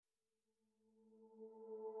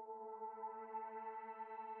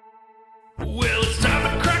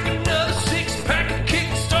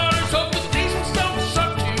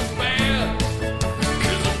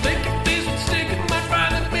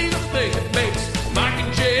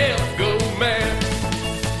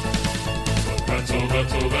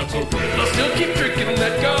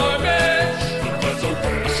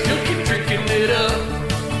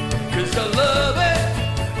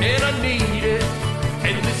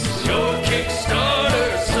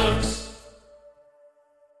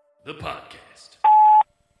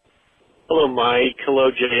Hello, Mike. Hello,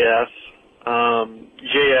 JF.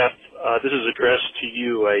 JF, this is addressed to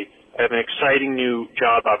you. I have an exciting new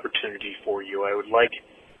job opportunity for you. I would like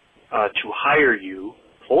to hire you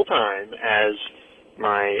full-time as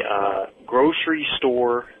my grocery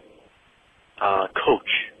store coach.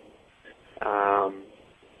 I'm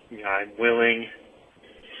willing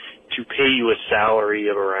to pay you a salary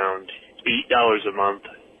of around $8 a month,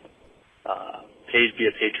 paid via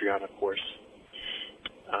Patreon, of course.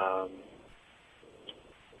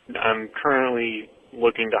 I'm currently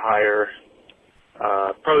looking to hire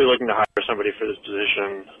somebody for this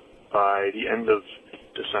position by the end of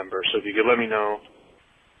December. So if you could let me know,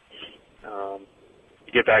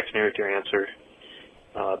 get back to me with your answer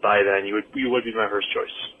by then, you would be my first choice.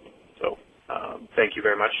 So thank you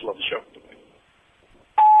very much. Love the show.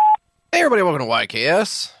 Hey everybody, welcome to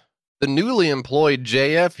YKS. The newly employed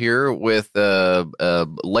JF here with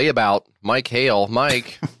layabout Mike Hale.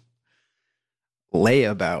 Mike.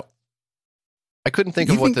 Layabout. I couldn't think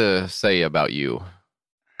of what to say about you.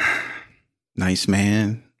 Nice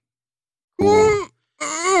man. Cool.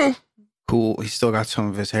 Cool. He's still got some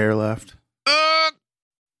of his hair left.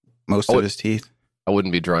 Most of his teeth. I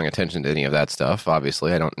wouldn't be drawing attention to any of that stuff.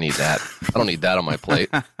 Obviously, I don't need that. I don't need that on my plate.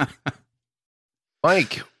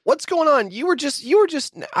 Mike, what's going on? You were just,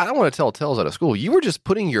 I don't want to tell tales out of school. You were just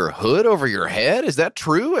putting your hood over your head. Is that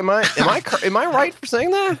true? Am I right for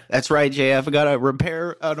saying that? That's right, JF. I got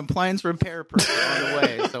an appliance repair person on the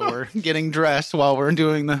way. So we're getting dressed while we're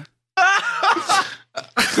doing the.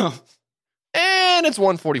 And it's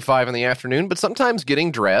 1:45 in the afternoon, but sometimes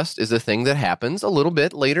getting dressed is a thing that happens a little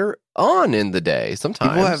bit later on in the day.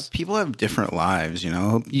 Sometimes people have different lives, you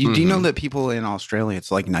know. Do you know that people in Australia,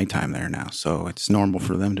 it's like nighttime there now, so it's normal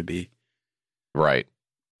for them to be right,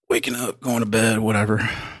 waking up, going to bed, whatever.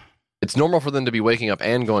 It's normal for them to be waking up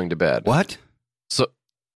and going to bed. What? So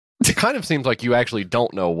it kind of seems like you actually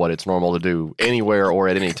don't know what it's normal to do anywhere or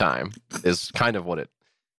at any time. Is kind of what it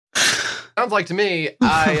sounds like to me.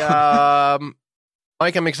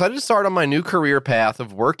 Mike, I'm excited to start on my new career path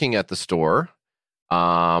of working at the store.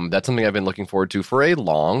 That's something I've been looking forward to for a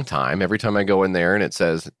long time. Every time I go in there and it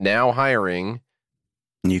says, now hiring.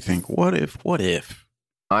 And you think, what if?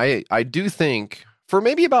 I do think for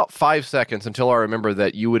maybe about 5 seconds until I remember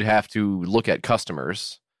that you would have to look at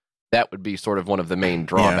customers. That would be sort of one of the main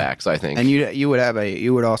drawbacks, I think. And you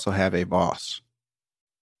would also have a boss.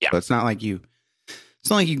 Yeah. So it's not like you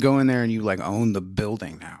go in there and you like own the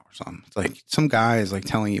building now or something. It's like some guy is like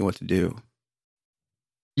telling you what to do.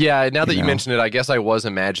 Yeah, now that you mention it, I guess I was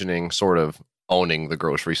imagining sort of owning the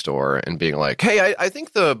grocery store and being like, hey, I think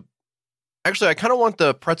I kind of want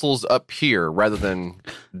the pretzels up here rather than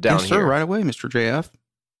down yes, sir, here. Right away, Mr. JF.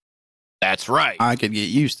 That's right. I could get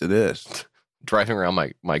used to this. Driving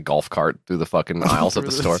around my golf cart through the fucking aisles of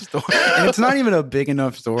the store. And it's not even a big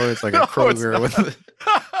enough store. It's like a Kroger with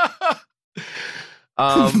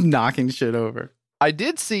knocking shit over. I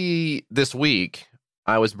did see this week,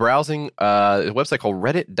 I was browsing a website called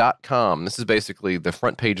reddit.com. This is basically the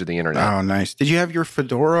front page of the internet. Oh, nice. Did you have your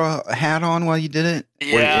fedora hat on while you did it?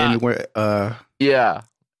 Yeah. Yeah.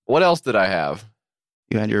 What else did I have?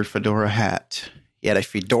 You had your fedora hat. You had a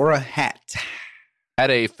fedora hat. Had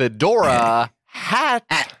a fedora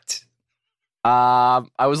hat. I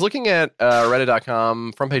was looking at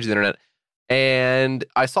reddit.com, front page of the internet, and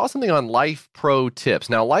I saw something on Life Pro Tips.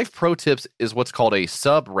 Now, Life Pro Tips is what's called a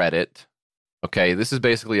subreddit. Okay, this is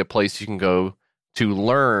basically a place you can go to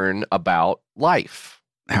learn about life.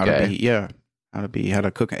 How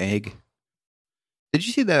to cook an egg. Did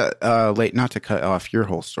you see that late? Not to cut off your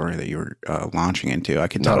whole story that you were launching into. I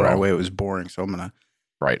could tell right away it was boring, so I'm gonna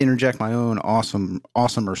interject my own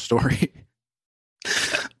awesomer story.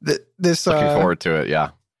 Looking forward to it. Yeah,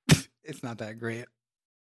 it's not that great.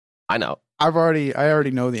 I know. I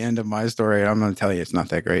already know the end of my story. I'm going to tell you it's not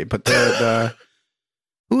that great. But there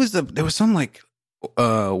was some like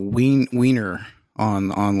wiener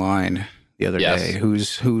online the other day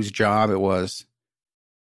whose job it was.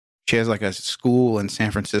 She has like a school in San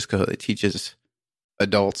Francisco that teaches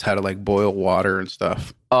adults how to like boil water and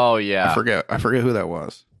stuff. Oh yeah, I forget who that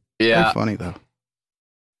was. Yeah, very funny though.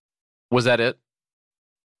 Was that it?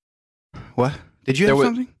 What? Did you have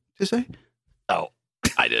something to say? Oh,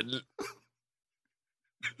 I didn't.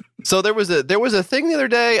 So there was a thing the other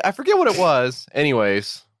day. I forget what it was.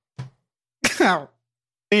 Anyways, the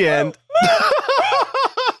end.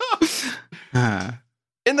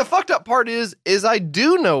 And the fucked up part is I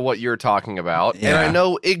do know what you're talking about, and I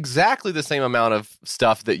know exactly the same amount of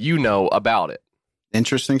stuff that you know about it.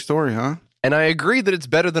 Interesting story, huh? And I agree that it's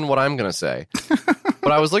better than what I'm going to say.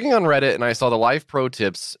 But I was looking on Reddit and I saw the Life Pro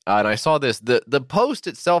Tips, and I saw this. The post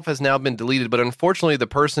itself has now been deleted, but unfortunately, the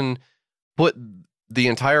person put the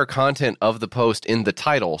entire content of the post in the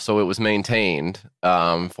title, so it was maintained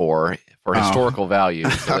for historical value.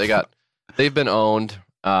 So they've been owned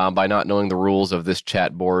by not knowing the rules of this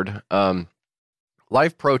chat board.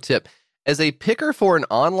 Life Pro Tip: as a picker for an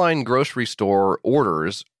online grocery store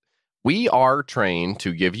orders, we are trained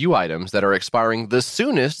to give you items that are expiring the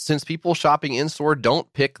soonest, since people shopping in-store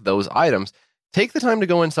don't pick those items. Take the time to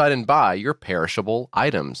go inside and buy your perishable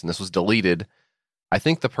items. And this was deleted. I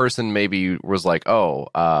think the person maybe was like,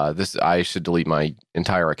 I should delete my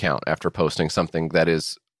entire account after posting something that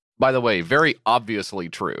is, by the way, very obviously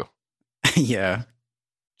true. Yeah.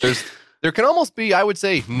 There can almost be, I would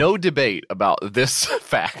say, no debate about this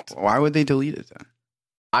fact. Why would they delete it then?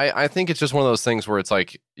 I think it's just one of those things where it's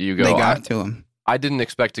like, you go, they got to him. I didn't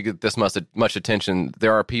expect to get this much attention.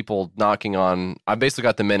 There are people knocking on. I basically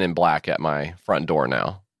got the Men in Black at my front door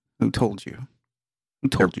now. Who told you? Who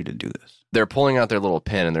told you to do this? They're pulling out their little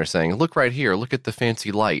pen and they're saying, look right here. Look at the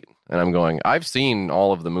fancy light. And I'm going, I've seen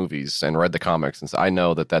all of the movies and read the comics, and so I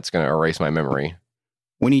know that that's going to erase my memory.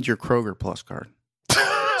 We need your Kroger Plus card.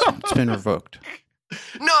 It's been revoked.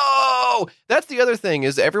 No! That's the other thing,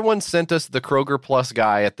 is everyone sent us the Kroger Plus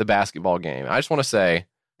guy at the basketball game. I just want to say,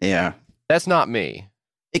 yeah, that's not me.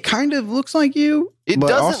 It kind of looks like you. It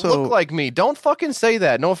doesn't look like me. Don't fucking say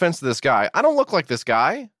that. No offense to this guy. I don't look like this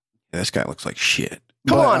guy. Yeah, this guy looks like shit.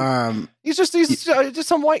 Come on. He's just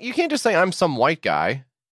some white. You can't just say I'm some white guy.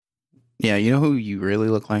 Yeah, you know who you really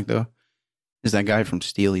look like, though? Is that guy from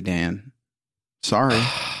Steely Dan. Sorry.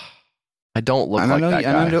 I don't look like that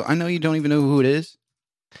guy. I know you don't even know who it is,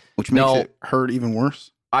 which makes it hurt even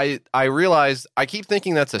worse. I realize, I keep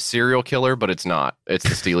thinking that's a serial killer, but it's not. It's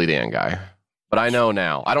the Steely Dan guy. But I know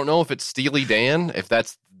now. I don't know if it's Steely Dan, if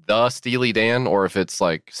that's the Steely Dan, or if it's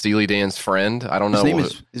like Steely Dan's friend. I don't know.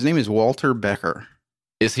 His name is Walter Becker.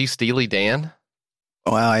 Is he Steely Dan?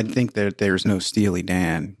 Well, I think that there's no Steely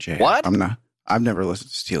Dan, Jay. What? I've never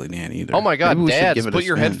listened to Steely Dan either. Oh my God, dads, put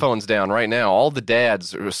your headphones down right now. All the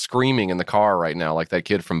dads are screaming in the car right now like that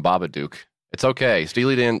kid from Babadook. It's okay.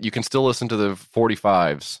 Steely Dan, you can still listen to the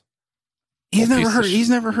 45s. He's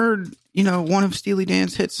never heard, one of Steely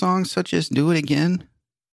Dan's hit songs such as Do It Again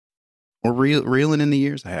or Reelin' in the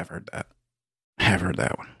Years. I have heard that. I have heard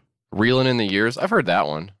that one. Reelin' in the Years? I've heard that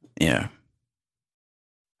one. Yeah.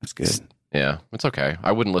 That's good. Yeah, it's okay.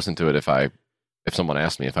 I wouldn't listen to it if someone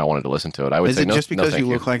asked me if I wanted to listen to it. I would say no. Is it just because you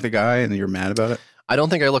look like the guy and you're mad about it? I don't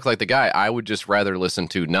think I look like the guy. I would just rather listen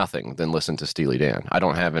to nothing than listen to Steely Dan. I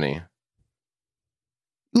don't have any.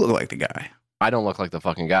 You look like the guy. I don't look like the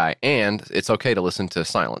fucking guy. And it's okay to listen to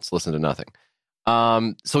silence, listen to nothing.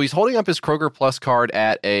 So he's holding up his Kroger Plus card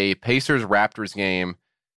at a Pacers-Raptors game,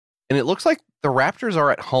 and it looks like the Raptors are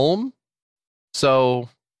at home. So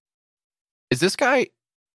is this guy...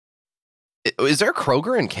 Is there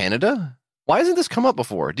Kroger in Canada? Why hasn't this come up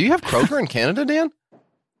before? Do you have Kroger in Canada, Dan?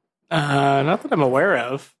 Not that I'm aware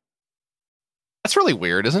of. That's really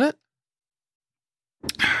weird, isn't it?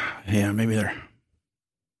 Yeah, maybe they're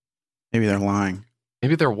lying.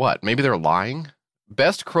 Maybe they're what? Maybe they're lying?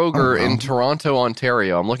 Best Kroger in Toronto,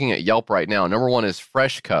 Ontario. I'm looking at Yelp right now. Number 1 is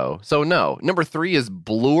Freshco. So no. Number 3 is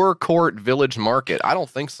Bloor Court Village Market. I don't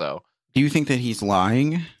think so. Do you think that he's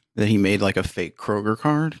lying? That he made like a fake Kroger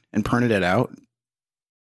card and printed it out?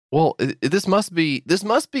 Well, this must be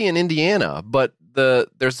in Indiana, but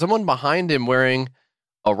there's someone behind him wearing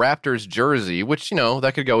a Raptors jersey, which,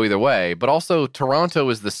 that could go either way. But also, Toronto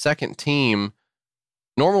is the second team.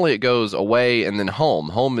 Normally, it goes away and then home.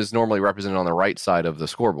 Home is normally represented on the right side of the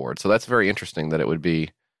scoreboard. So that's very interesting that it would be.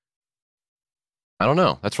 I don't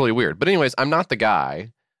know. That's really weird. But anyways, I'm not the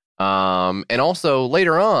guy. And also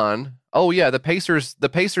later on, the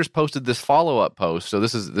Pacers posted this follow-up post. So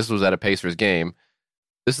this was at a Pacers game.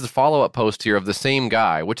 This is a follow-up post here of the same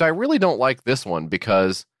guy, which I really don't like this one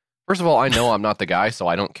because, first of all, I know I'm not the guy, so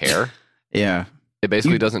I don't care. Yeah. It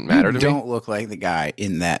basically doesn't matter to me. You don't look like the guy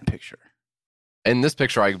in that picture. In this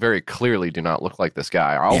picture, I very clearly do not look like this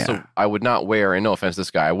guy. I would not wear, and no offense to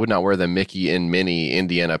this guy, I would not wear the Mickey and Minnie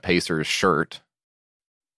Indiana Pacers shirt.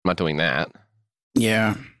 I'm not doing that.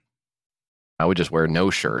 Yeah. I would just wear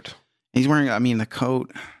no shirt. He's wearing, the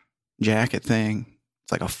coat, jacket thing.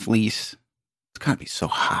 It's like a fleece. It's got to be so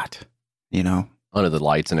hot, Under the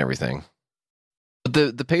lights and everything.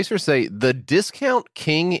 But the Pacers say, the Discount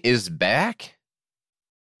King is back?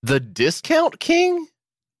 The Discount King?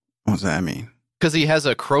 What's that mean? Because he has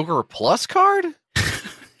a Kroger Plus card?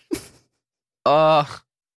 All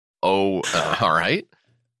right.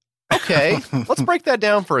 Okay, let's break that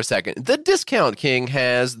down for a second. The Discount King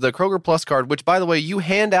has the Kroger Plus card, which, by the way, you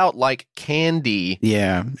hand out like candy.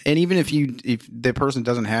 Yeah, and even if the person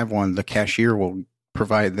doesn't have one, the cashier will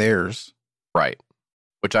provide theirs. Right.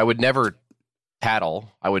 Which I would never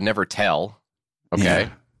tattle. I would never tell. Okay. Yeah.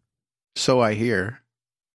 So I hear.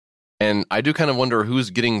 And I do kind of wonder who's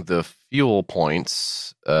getting the fuel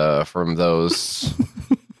points from those.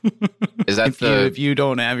 Is that if you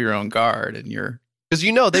don't have your own card and you're... Because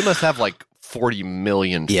they must have like 40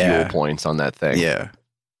 million fuel points on that thing. Yeah.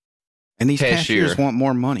 And these cashiers want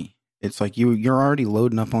more money. It's like you're already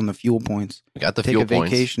loading up on the fuel points. You got the fuel points. Take a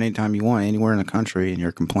vacation anytime you want, anywhere in the country, and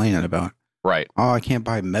you're complaining about, right. Oh, I can't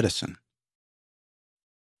buy medicine.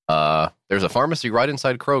 There's a pharmacy right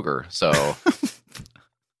inside Kroger, so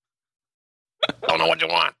don't know what you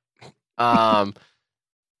want.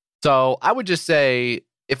 So I would just say,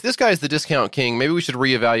 if this guy's the Discount King, maybe we should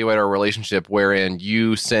reevaluate our relationship wherein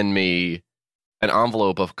you send me an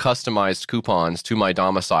envelope of customized coupons to my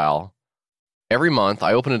domicile. Every month,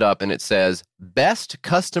 I open it up and it says Best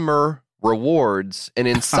Customer Rewards. And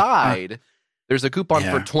inside, there's a coupon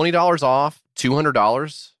for $20 off,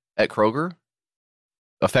 $200 at Kroger.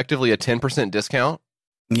 Effectively a 10% discount.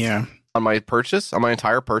 Yeah. On my purchase, on my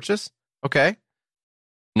entire purchase. Okay.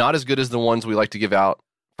 Not as good as the ones we like to give out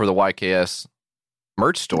for the YKS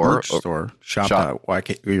merch store.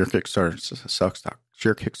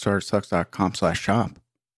 Shop.yourkickstartersucks.com/shop.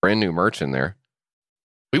 Brand new merch in there.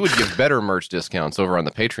 We would give better merch discounts over on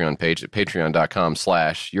the Patreon page at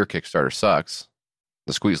patreon.com/yourkickstartersucks.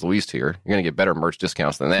 The Squeeze Louise tier. You're going to get better merch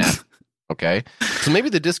discounts than that. Okay. So maybe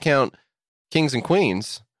the Discount Kings and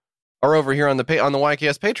Queens are over here on the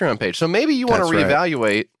YKS Patreon page. So maybe you want to reevaluate.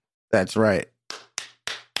 Right. That's right.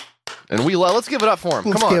 And let's give it up for him.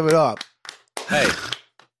 Let's Come on. give it up. Hey,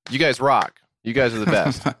 you guys rock. You guys are the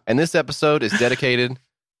best. And this episode is dedicated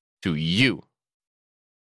to you.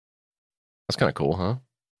 That's kind of cool, huh?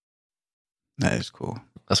 That is cool.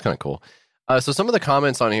 That's kind of cool. So some of the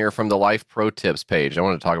comments on here from the Life Pro Tips page, I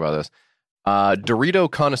wanted to talk about this.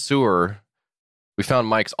 Dorito Connoisseur, we found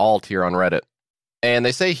Mike's alt here on Reddit. And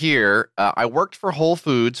they say here, I worked for Whole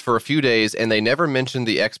Foods for a few days, and they never mentioned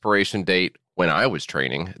the expiration date when I was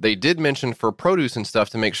training. They did mention for produce and stuff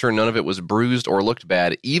to make sure none of it was bruised or looked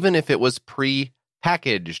bad, even if it was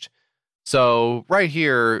pre-packaged. So right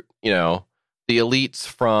here, the elites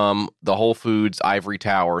from the Whole Foods ivory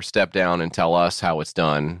tower step down and tell us how it's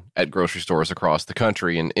done at grocery stores across the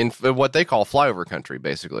country and in what they call flyover country,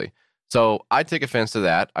 basically. So I take offense to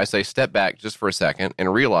that. I say step back just for a second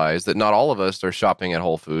and realize that not all of us are shopping at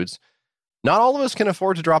Whole Foods. Not all of us can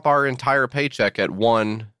afford to drop our entire paycheck for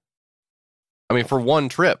one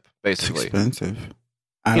trip, basically. It's expensive.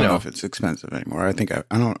 I don't know if it's expensive anymore. I think I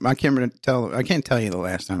can't tell you the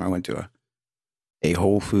last time I went to a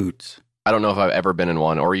Whole Foods. I don't know if I've ever been in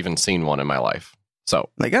one or even seen one in my life. So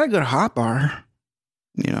they got a good hot bar.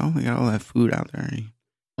 They got all that food out there.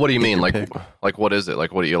 What do you mean? Like what is it?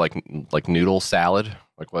 Like what do you like noodle salad?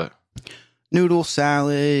 Like what? Noodle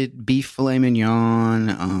salad, beef filet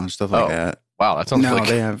mignon, stuff like that. Wow, that sounds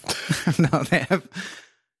they have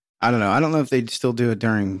I don't know. I don't know if they still do it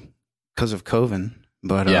because of COVID,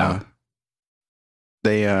 but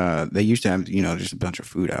they used to have just a bunch of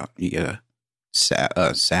food out. You get a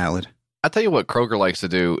salad. I tell you what Kroger likes to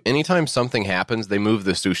do. Anytime something happens, they move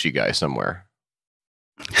the sushi guy somewhere.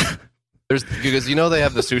 Because they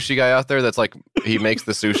have the sushi guy out there that's like he makes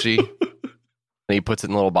the sushi and he puts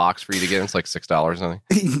it in a little box for you to get. It's like $6 or something.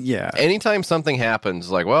 Yeah. Anytime something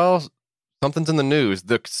happens, like, well, something's in the news.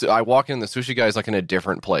 I walk in, the sushi guy's like in a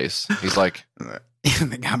different place. He's like,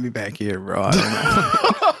 they got me back here, bro.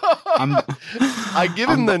 I don't know. I give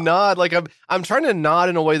him the nod. Like I'm trying to nod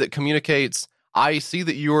in a way that communicates. I see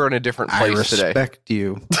that you are in a different place today. I respect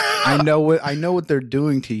you. I know what they're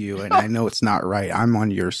doing to you, and I know it's not right. I'm on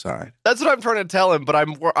your side. That's what I'm trying to tell him, but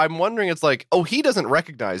I'm wondering. It's like, he doesn't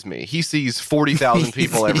recognize me. He sees 40,000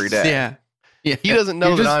 people every day. Yeah. He doesn't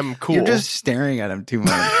know that I'm cool. You're just staring at him too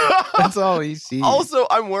much. That's all he sees. Also,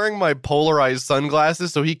 I'm wearing my polarized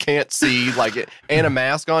sunglasses, so he can't see and a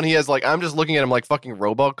mask on. He has I'm just looking at him like fucking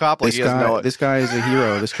RoboCop. Like this guy is a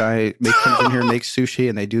hero. This guy comes in here, makes sushi,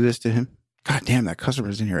 and they do this to him. God damn, that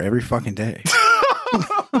customer's in here every fucking day.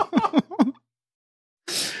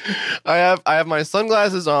 I have my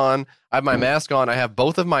sunglasses on. I have my mask on. I have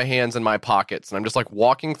both of my hands in my pockets, and I'm just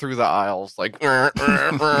walking through the aisles, with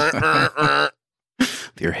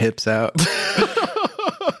your hips out.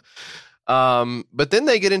 But then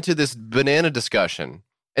they get into this banana discussion,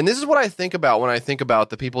 and this is what I think about when I think about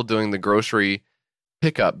the people doing the grocery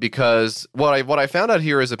pickup because what I found out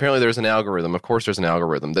here is apparently there's an algorithm. Of course, there's an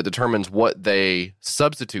algorithm that determines what they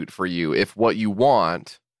substitute for you if what you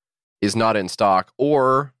want is not in stock,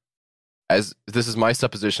 or as this is my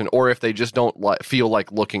supposition, or if they just don't feel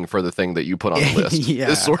like looking for the thing that you put on the list. Yeah.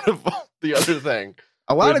 Is sort of the other thing.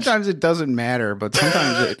 A lot of times it doesn't matter, but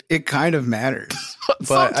sometimes it kind of matters. But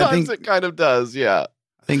sometimes it kind of does, yeah.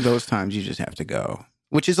 I think those times you just have to go.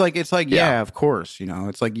 Which is like, it's like, yeah, of course, you know,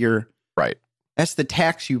 it's like you're right. That's the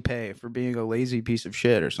tax you pay for being a lazy piece of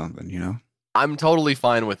shit or something, you know? I'm totally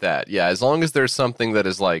fine with that. Yeah, as long as there's something that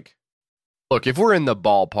is like, look, if we're in the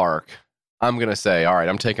ballpark, I'm going to say, all right,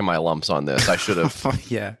 I'm taking my lumps on this. I should have.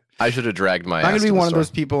 Yeah. I should have dragged my ass. I'm going to be one store. of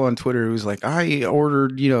those people on Twitter who's like, I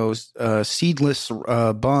ordered, you know, seedless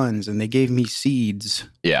buns and they gave me seeds.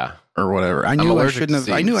 Yeah. Or whatever. I knew I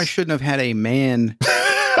shouldn't have had a man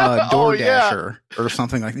DoorDasher or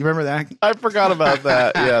something like that. You remember that? I forgot about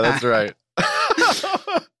that. Yeah, that's right.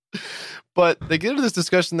 But they get into this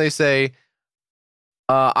discussion. They say,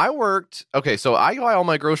 so I buy all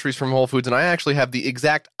my groceries from Whole Foods, and I actually have the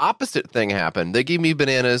exact opposite thing happen. They gave me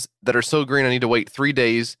bananas that are so green I need to wait 3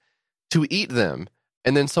 days to eat them.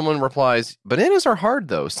 And then someone replies, bananas are hard,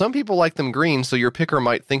 though. Some people like them green, so your picker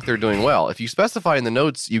might think they're doing well. If you specify in the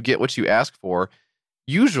notes, you get what you ask for.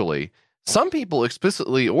 Usually, some people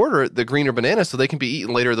explicitly order the greener banana so they can be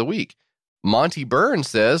eaten later in the week. Monty Burns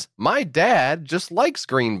says, my dad just likes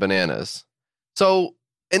green bananas. So,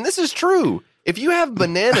 and this is true. If you have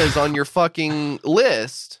bananas on your fucking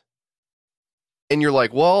list and you're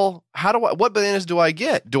like, well, what bananas do I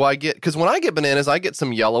get? Because when I get bananas, I get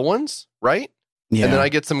some yellow ones, right? Yeah. And then I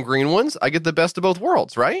get some green ones. I get the best of both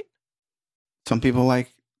worlds, right? Some people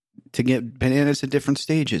like to get bananas at different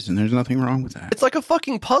stages, and there's nothing wrong with that. It's like a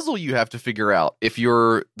fucking puzzle you have to figure out if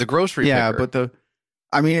you're the grocery picker. But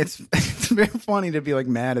it's very funny to be like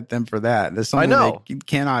mad at them for that. There's something they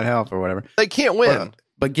cannot help or whatever. They can't win.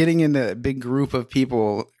 But getting in a big group of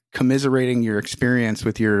people commiserating your experience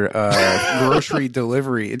with your grocery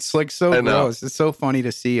delivery, it's like so gross. It's so funny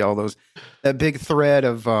to see all that big thread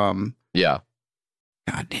of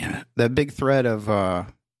God damn it. That big thread of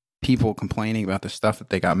people complaining about the stuff that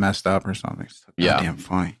they got messed up or something. It's damn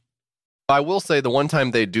funny. I will say the one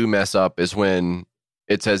time they do mess up is when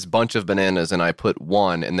it says bunch of bananas and I put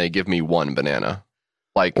one and they give me one banana.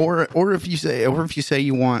 Like or if you say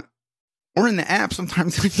you want, or in the app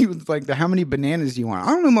sometimes you like how many bananas do you want?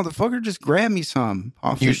 I don't know, motherfucker, just grab me some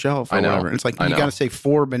off the shelf or whatever. It's like you got to say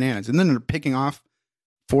 4 bananas and then they're picking off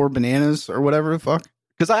 4 bananas or whatever the fuck.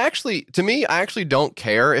 Because I actually don't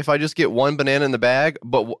care if I just get one banana in the bag,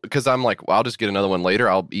 but because I'm like, well, I'll just get another one later.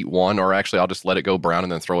 I'll eat one, or actually I'll just let it go brown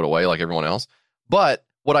and then throw it away like everyone else. But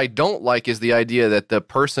what I don't like is the idea that the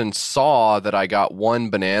person saw that I got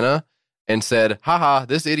one banana and said, haha,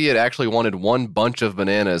 this idiot actually wanted one bunch of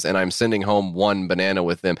bananas and I'm sending home one banana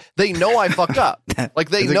with them. They know I fucked up.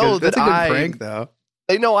 Like they know that that's a good prank, though.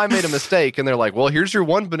 They know I made a mistake, and they're like, well, here's your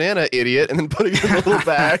one banana, idiot, and then putting it in a little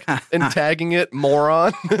bag and tagging it,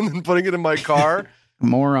 moron, and then putting it in my car.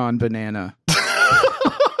 Moron banana.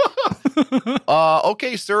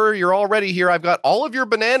 Okay, sir, you're all ready here. I've got all of your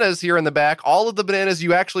bananas here in the back. All of the bananas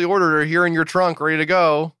you actually ordered are here in your trunk, ready to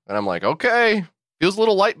go. And I'm like, okay, feels a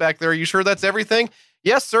little light back there. Are you sure that's everything?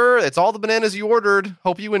 Yes, sir, it's all the bananas you ordered.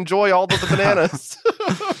 Hope you enjoy all of the bananas.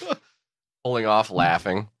 Pulling off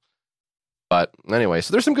laughing. But anyway,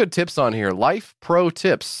 so there's some good tips on here. Life Pro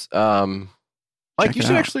tips. Mike,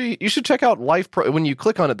 you should check out Life Pro. When you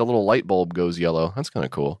click on it, the little light bulb goes yellow. That's kind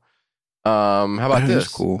of cool. How about this?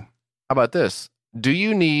 Cool. How about this?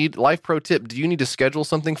 Life Pro tip, do you need to schedule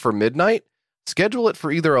something for midnight? Schedule it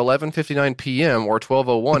for either 11:59 p.m. or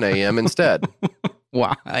 12:01 a.m. instead.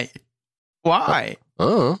 Why? Okay.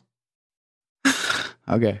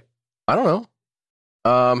 I don't know.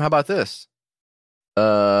 How about this?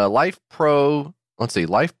 Life Pro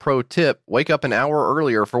tip, wake up an hour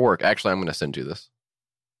earlier for work. Actually, I'm going to send you this.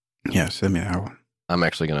 Yeah, send me that one. I'm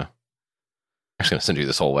actually going to send you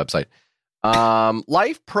this whole website.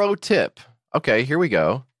 Life Pro tip. Okay, here we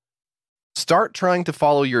go. Start trying to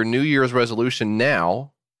follow your New Year's resolution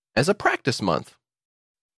now as a practice month.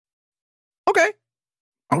 Okay,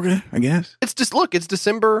 I guess. It's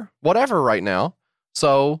December whatever right now.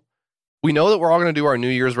 So we know that we're all going to do our New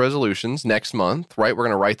Year's resolutions next month, right? We're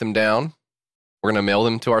going to write them down. We're going to mail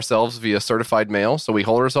them to ourselves via certified mail. So we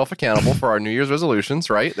hold ourselves accountable for our New Year's resolutions,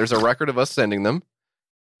 right? There's a record of us sending them.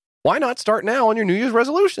 Why not start now on your New Year's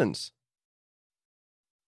resolutions?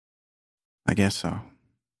 I guess so.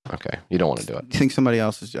 Okay, you don't want to do it. You think somebody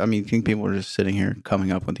else is? I mean, you think people are just sitting here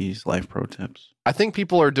coming up with these life pro tips? I think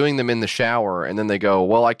people are doing them in the shower, and then they go,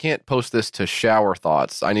 "Well, I can't post this to shower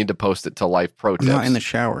thoughts. I need to post it to life pro tips." I'm not in the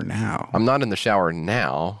shower now. I'm not in the shower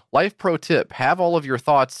now. Life pro tip: have all of your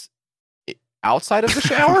thoughts outside of the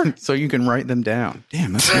shower, so you can write them down.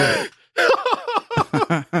 Damn, that's good.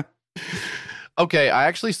 Okay, I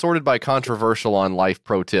actually sorted by controversial on life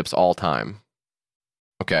pro tips all time.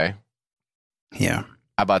 Okay. Yeah.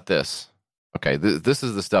 How about this? Okay, this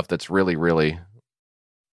is the stuff that's really, really.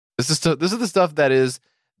 This is the stuff that is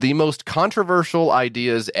the most controversial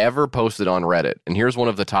ideas ever posted on Reddit, and here's one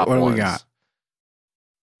of the top ones. What do we got?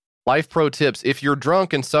 Life pro tips: if you're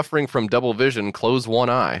drunk and suffering from double vision, close one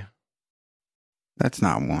eye. That's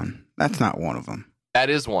not one. That's not one of them.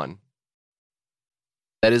 That is one.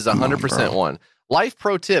 That is 100% one. Life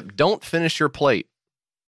pro tip: don't finish your plate.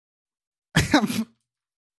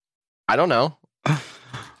 I don't know.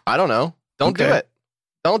 Don't do it.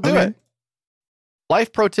 Don't do it.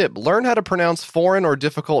 Life pro tip: learn how to pronounce foreign or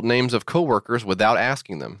difficult names of coworkers without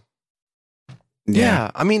asking them.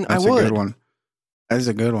 Yeah, I mean, that's I would. A good one. That is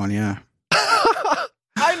a good one, yeah.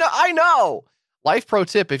 I know. Life pro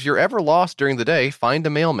tip: if you're ever lost during the day, find a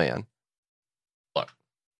mailman. Look.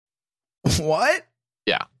 What?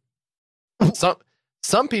 Yeah.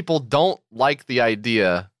 Some people don't like the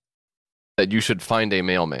idea that you should find a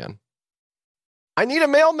mailman. I need a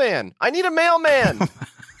mailman.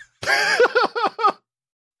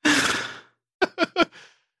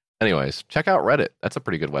 Anyways, check out Reddit. That's a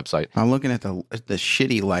pretty good website. I'm looking at the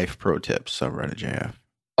shitty life pro tips subreddit, JF.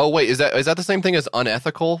 Oh wait, is that the same thing as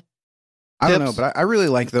unethical? I don't know, but I really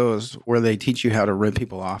like those where they teach you how to rip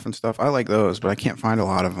people off and stuff. I like those, but I can't find a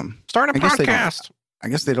lot of them. Start a podcast. I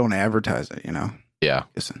guess they don't advertise it, Yeah.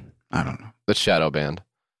 I don't know. The shadow banned.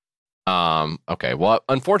 Okay. Well,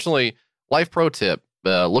 unfortunately, life pro tip: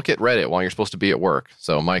 look at Reddit while you're supposed to be at work.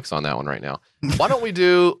 So Mike's on that one right now. Why don't we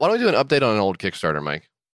do an update on an old Kickstarter, Mike?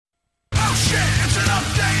 Oh shit! It's an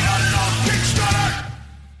update on an old Kickstarter.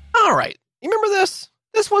 All right. You remember this?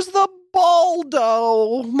 This was the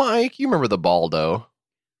Baldo, Mike. You remember the Baldo?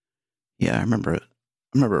 Yeah, I remember it. I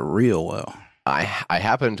remember it real well. I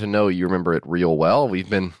happen to know you remember it real well. We've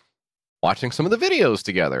been watching some of the videos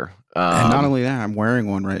together. And not only that, I'm wearing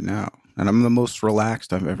one right now. And I'm the most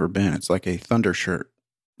relaxed I've ever been. It's like a thunder shirt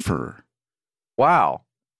for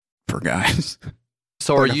guys.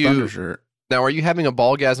 So like are you thunder shirt. Now, are you having a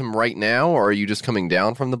ballgasm right now, or are you just coming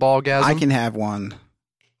down from the ballgasm? I can have one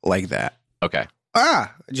like that. Okay. Oh,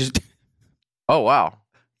 wow.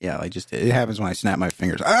 Yeah, it happens when I snap my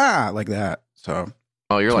fingers. Like that. So.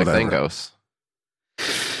 Oh, you're like whatever. Thangos.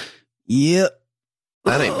 Yep.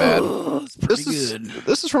 That ain't bad. It's pretty good.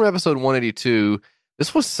 This is from episode 182.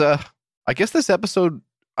 This was, I guess this episode,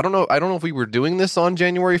 I don't know if we were doing this on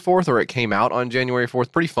January 4th or it came out on January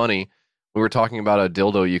 4th. Pretty funny. We were talking about a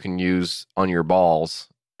dildo you can use on your balls,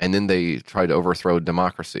 and then they tried to overthrow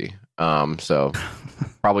democracy. So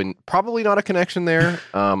probably not a connection there.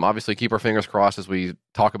 Obviously, keep our fingers crossed as we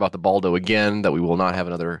talk about the Baldo again, that we will not have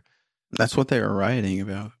another. That's what they were rioting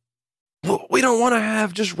about. Well, we don't want to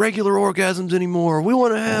have just regular orgasms anymore. We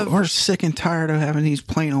want to have. We're sick and tired of having these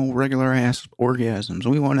plain old regular ass orgasms.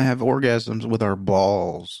 We want to have orgasms with our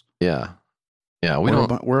balls. Yeah. Yeah. We're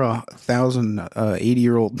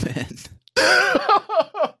 1,080-year-old men.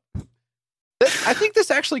 I think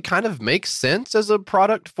this actually kind of makes sense as a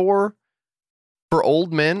product for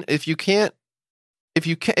old men. If your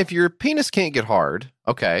penis can't get hard,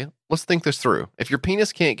 okay, let's think this through. If your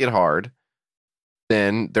penis can't get hard,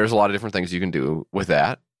 then there's a lot of different things you can do with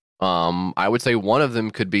that. I would say one of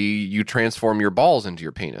them could be you transform your balls into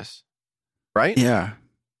your penis, right? Yeah,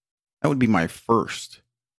 that would be my first.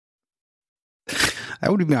 That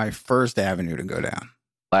would be my first avenue to go down.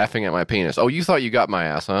 Laughing at my penis. Oh, you thought you got my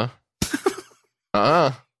ass, huh?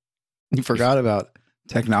 You forgot about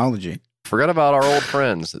technology. Forgot about our old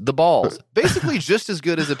friends, the balls. Basically, just as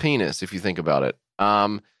good as a penis, if you think about it.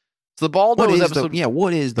 So the Baldo was episode.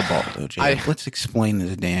 What is the Baldo, Jay? Let's explain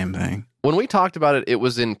this damn thing. When we talked about it, it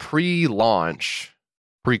was in pre-launch,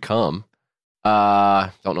 pre-cum.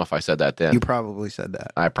 Don't know if I said that then. You probably said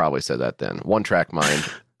that. I probably said that then. One track mind.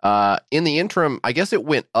 In the interim, I guess it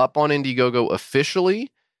went up on Indiegogo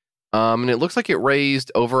officially. And it looks like it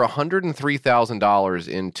raised over $103,000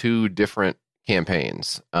 in 2 different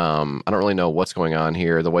campaigns. I don't really know what's going on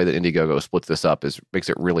here. The way that Indiegogo splits this up makes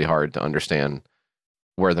it really hard to understand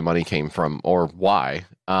where the money came from or why.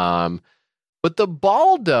 But the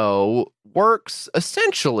Baldo works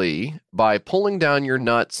essentially by pulling down your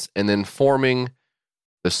nuts and then forming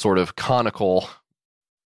this sort of conical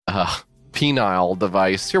penile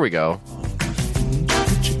device. Here we go.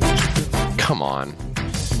 Come on.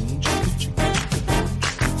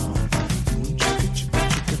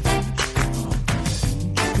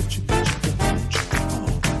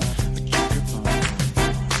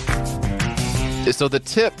 So the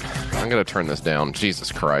tip, I'm going to turn this down.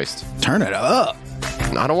 Jesus Christ. Turn it up.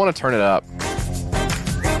 I don't want to turn it up.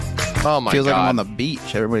 Oh my God. Feels like I'm on the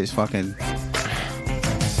beach. Everybody's fucking...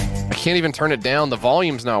 I can't even turn it down. The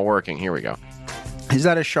volume's not working. Here we go. Is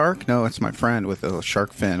that a shark? No, it's my friend with a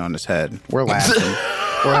shark fin on his head. We're laughing.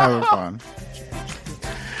 We're having fun.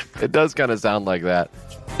 It does kind of sound like that.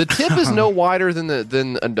 The tip is no wider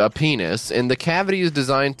than a penis, and the cavity is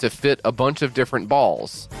designed to fit a bunch of different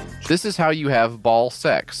balls. This is how you have ball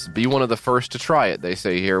sex. Be one of the first to try it, they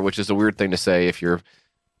say here, which is a weird thing to say. If you've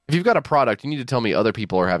got a product, you need to tell me other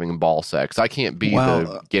people are having ball sex. I can't be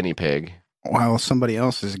the guinea pig. Well, somebody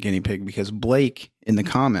else is a guinea pig, because Blake in the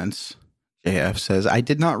comments, JF, says, I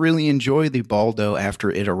did not really enjoy the Baldo after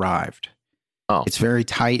it arrived. Oh. It's very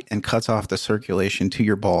tight and cuts off the circulation to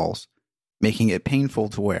your balls, making it painful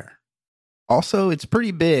to wear. Also, it's pretty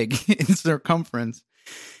big in circumference,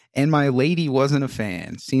 and my lady wasn't a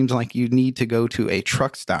fan. Seems like you need to go to a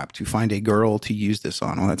truck stop to find a girl to use this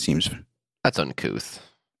on. Well, that's uncouth.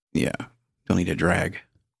 Yeah. Don't need to drag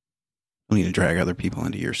other people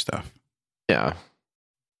into your stuff. Yeah.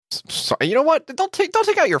 So, you know what? Don't take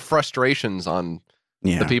out your frustrations on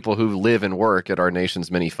the people who live and work at our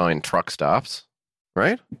nation's many fine truck stops,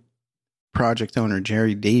 right? Project owner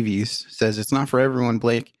Jerry Davies says, it's not for everyone,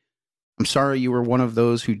 Blake. I'm sorry you were one of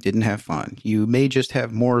those who didn't have fun. You may just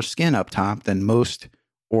have more skin up top than most,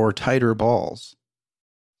 or tighter balls.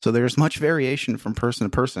 So there's much variation from person to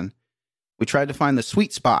person. We tried to find the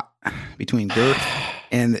sweet spot between girth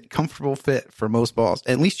and the comfortable fit for most balls.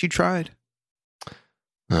 At least you tried.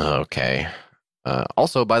 Okay.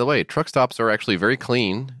 Also, by the way, truck stops are actually very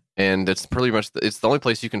clean, and it's pretty much it's the only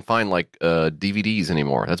place you can find like DVDs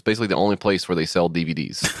anymore. That's basically the only place where they sell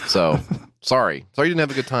DVDs. So sorry you didn't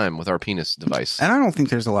have a good time with our penis device. And I don't think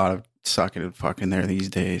there's a lot of sucking and fucking there these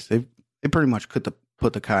days. They pretty much put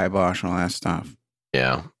the kibosh on all that stuff.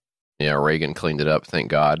 Yeah, Reagan cleaned it up, thank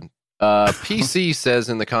God. PC says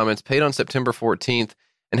in the comments, paid on September 14th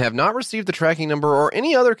and have not received the tracking number or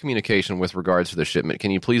any other communication with regards to the shipment.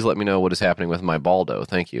 Can you please let me know what is happening with my Baldo?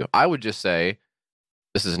 Thank you. I would just say,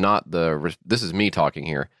 this is me talking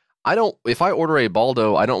here. If I order a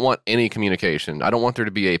Baldo, I don't want any communication. I don't want there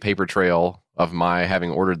to be a paper trail of my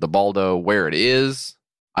having ordered the Baldo, where it is.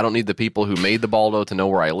 I don't need the people who made the Baldo to know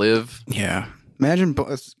where I live. Yeah. Imagine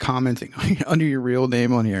commenting under your real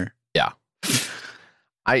name on here. Yeah.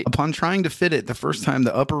 Upon trying to fit it the first time,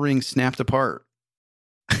 the upper ring snapped apart.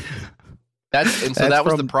 That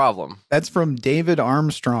was the problem. That's from David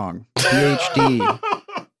Armstrong, PhD.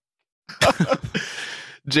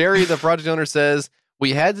 Jerry, the project owner, says,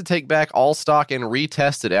 we had to take back all stock and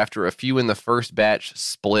retest it after a few in the first batch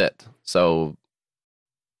split. So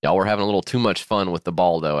y'all were having a little too much fun with the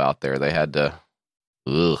Baldo out there. They had to,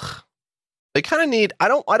 They kind of need, I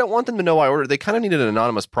don't want them to know I ordered. They kind of need an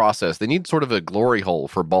anonymous process. They need sort of a glory hole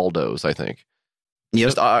for Baldos, I think. Yep.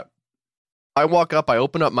 Just, I walk up, I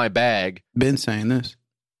open up my bag. Been saying this.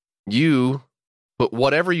 You put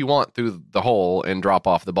whatever you want through the hole and drop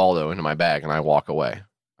off the Baldo into my bag, and I walk away.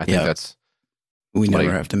 I think that's... We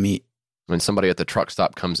never have to meet. When somebody at the truck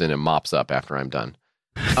stop comes in and mops up after I'm done.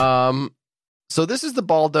 So this is the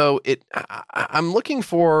Baldo. I'm looking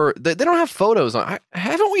for... They don't have photos on.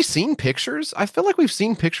 Haven't we seen pictures? I feel like we've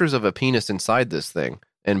seen pictures of a penis inside this thing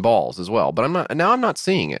and balls as well, but I'm not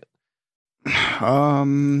seeing it.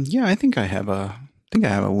 Yeah, I think I have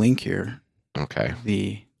a link here. Okay.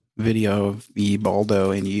 The video of the Baldo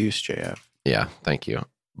in use, JF. Yeah, thank you.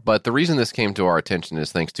 But the reason this came to our attention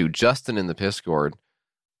is thanks to Justin in the Discord,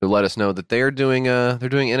 who let us know that they're doing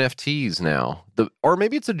NFTs now. Or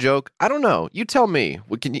maybe it's a joke. I don't know. You tell me.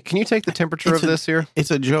 Can you take the temperature of this here? It's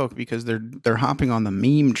a joke because they're hopping on the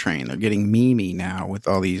meme train. They're getting memey now with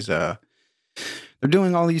all these. They're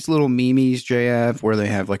doing all these little memes, JF, where they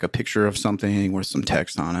have like a picture of something with some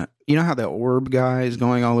text on it. You know how the orb guy is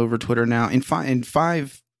going all over Twitter now? In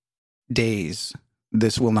 5 days,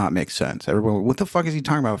 this will not make sense. Everyone, what the fuck is he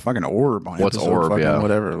talking about? A fucking orb on What's orb? Yeah.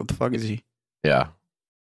 Whatever. What the fuck is he? Yeah.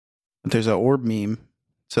 But there's an orb meme.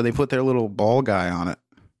 So they put their little ball guy on it.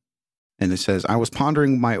 And it says, I was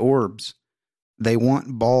pondering my orbs. They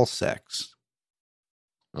want ball sex.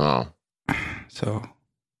 Oh. So...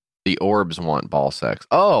 The orbs want ball sex.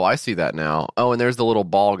 Oh, I see that now. Oh, and there's the little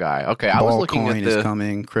ball guy. Okay, I was looking at the... is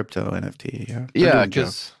coming, crypto NFT. Yeah, yeah,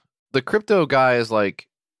 because the crypto guy is like,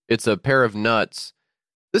 it's a pair of nuts.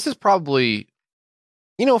 This is probably,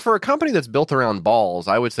 for a company that's built around balls,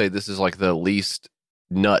 I would say this is like the least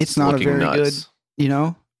nuts. It's not a looking very nuts.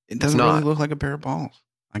 good, it doesn't not. really look like a pair of balls.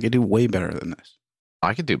 I could do way better than this.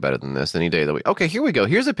 I could do better than this any day of the week. Okay, here we go.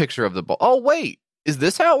 Here's a picture of the ball. Oh, wait. Is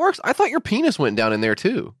this how it works? I thought your penis went down in there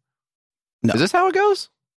too. No. Is this how it goes?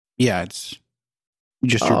 Yeah, it's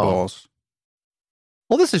just your balls.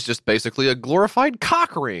 Well, this is just basically a glorified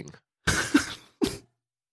cock ring.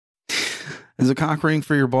 There's a cock ring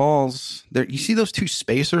for your balls. There, you see those two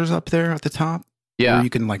spacers up there at the top? Yeah. Where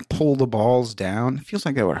you can like pull the balls down. It feels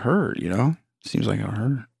like that would hurt, Seems like it would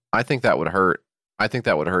hurt. I think that would hurt. I think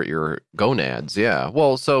that would hurt your gonads. Yeah.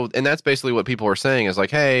 Well, and that's basically what people are saying is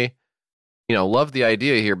like, hey, love the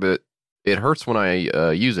idea here, but it hurts when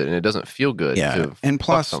I use it and it doesn't feel good. Yeah. To and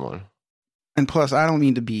plus, fuck someone. And plus, I don't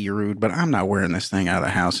mean to be rude, but I'm not wearing this thing out of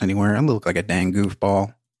the house anywhere. I look like a dang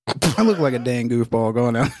goofball. I look like a dang goofball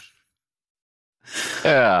going out.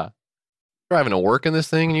 Yeah. Driving to work in this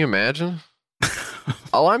thing, can you imagine?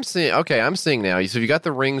 I'm seeing now. So you got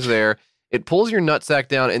the rings there. It pulls your nutsack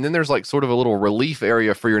down, and then there's like sort of a little relief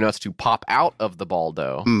area for your nuts to pop out of the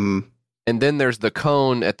baldo. Mm. And then there's the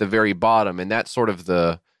cone at the very bottom, and that's sort of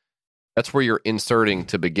that's where you're inserting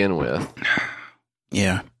to begin with.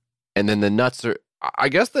 Yeah. And then the nuts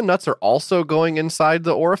are also going inside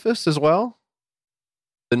the orifice as well.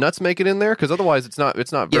 The nuts make it in there because otherwise it's not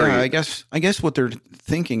very. Yeah, I guess what they're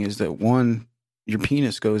thinking is that your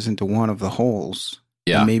penis goes into one of the holes.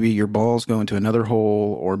 Yeah. And maybe your balls go into another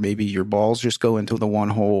hole, or maybe your balls just go into the one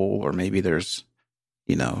hole, or maybe there's,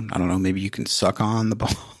 I don't know, maybe you can suck on the ball.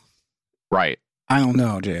 Right. I don't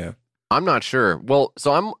know, JF. I'm not sure. Well,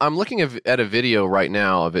 so I'm looking at a video right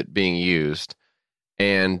now of it being used,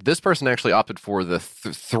 and this person actually opted for the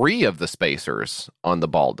three of the spacers on the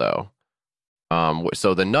baldo.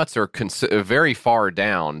 So the nuts are very far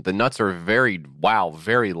down. The nuts are very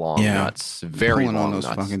long nuts, very long long on those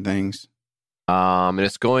nuts. fucking things. And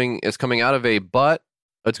it's coming out of a butt.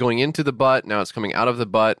 It's going into the butt. Now it's coming out of the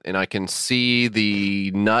butt, and I can see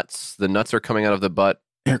the nuts. The nuts are coming out of the butt.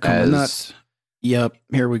 Here come the nuts. Yep,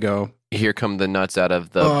 here we go. Here come the nuts out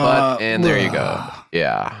of the butt, and there you go.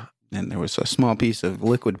 Yeah. And there was a small piece of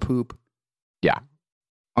liquid poop. Yeah.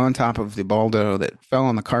 On top of the baldo that fell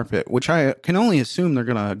on the carpet, which I can only assume they're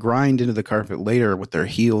going to grind into the carpet later with their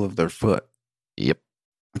heel of their foot. Yep.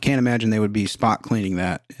 I can't imagine they would be spot cleaning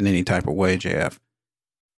that in any type of way, JF.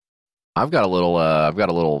 I've got a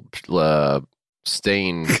little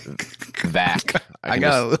stain vac. I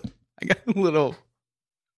got a little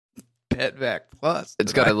Pet Vac Plus.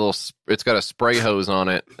 It's got a spray hose on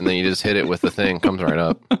it, and then you just hit it with the thing, comes right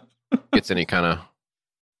up. Gets any kind of.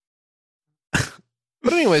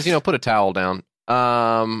 But anyways, put a towel down.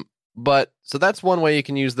 But so that's one way you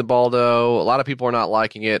can use the baldo. A lot of people are not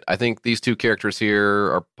liking it. I think these two characters here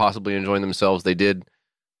are possibly enjoying themselves. They did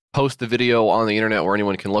post the video on the internet where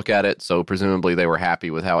anyone can look at it, so presumably they were happy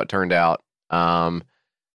with how it turned out. And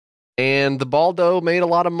the baldo made a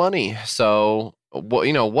lot of money. So,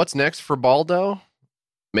 what's next for baldo?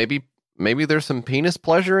 Maybe there's some penis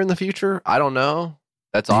pleasure in the future. I don't know.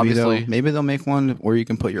 That's obviously maybe they'll make one where you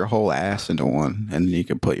can put your whole ass into one, and then you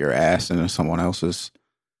can put your ass into someone else's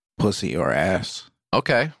pussy or ass.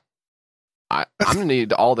 Okay. I'm gonna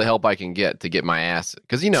need all the help I can get to get my ass,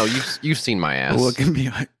 because you've seen my ass. Look at me,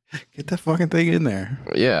 like, get that fucking thing in there.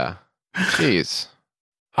 Yeah. Jeez.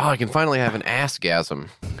 Oh, I can finally have an ass-gasm.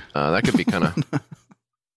 That could be kind of.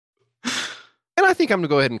 And I think I'm going to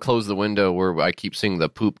go ahead and close the window where I keep seeing the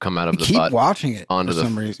poop come out of the butt. Keep watching it for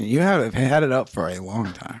some reason. You have had it up for a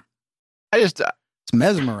long time. It's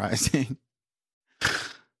mesmerizing.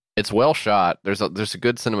 It's well shot. There's a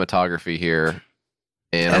good cinematography here.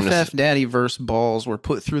 And FF Daddy verse balls were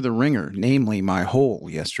put through the ringer, namely my hole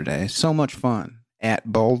yesterday. So much fun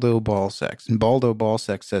at Baldo Ballsex. And Baldo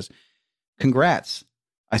Ballsex says, congrats.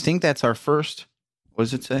 I think that's our first, what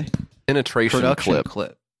does it say? Penetration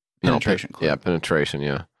clip. Penetration clip. Yeah, penetration,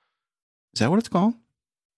 yeah. Is that what it's called?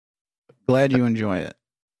 Glad you enjoy it.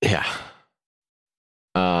 Yeah.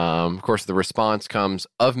 Of course, the response comes,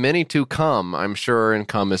 of many to come, I'm sure, and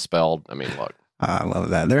come is spelled. I mean, look. I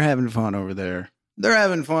love that. They're having fun over there.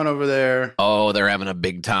 Oh, they're having a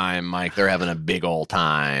big time, Mike. They're having a big old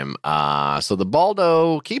time. So the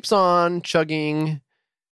baldo keeps on chugging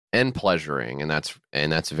and pleasuring, and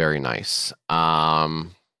that's very nice.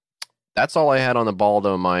 That's all I had on the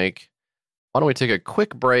baldo, Mike. Why don't we take a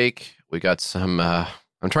quick break? We got some.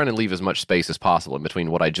 I'm trying to leave as much space as possible in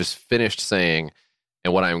between what I just finished saying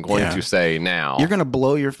and what I'm going to say now. You're going to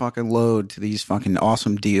blow your fucking load to these fucking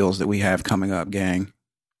awesome deals that we have coming up, gang.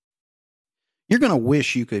 You're going to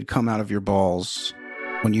wish you could come out of your balls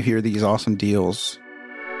when you hear these awesome deals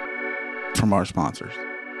from our sponsors.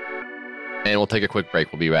 And we'll take a quick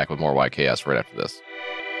break. We'll be back with more YKS right after this.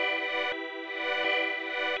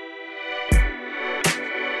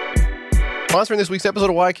 Sponsoring this week's episode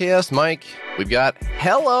of YKS, Mike, we've got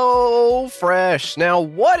HelloFresh. Now,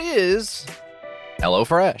 what is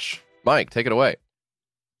HelloFresh? Mike, take it away.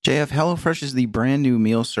 JF, HelloFresh is the brand new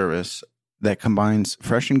meal service that combines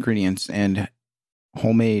fresh ingredients and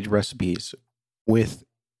homemade recipes with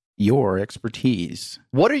your expertise.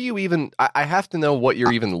 What are you even? I have to know what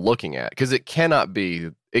you're even looking at, because it cannot be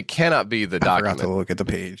the document. I forgot to look at the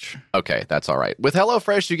page. Okay, that's all right. With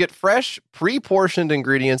HelloFresh, you get fresh, pre-portioned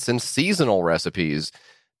ingredients and seasonal recipes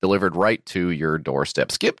delivered right to your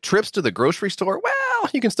doorstep. Skip trips to the grocery store. Well,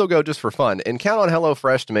 you can still go just for fun, and count on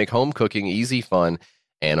HelloFresh to make home cooking easy, fun,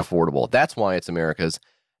 and affordable. That's why it's America's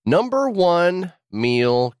 #1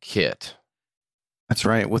 meal kit. That's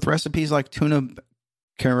right. With recipes like tuna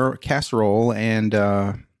casserole and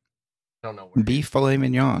I don't know beef filet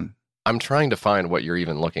mignon. I'm trying to find what you're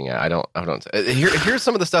even looking at. I don't. Here's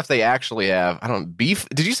some of the stuff they actually have. Beef.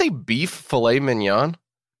 Did you say beef filet mignon?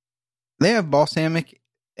 They have balsamic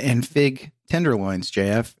and fig tenderloins,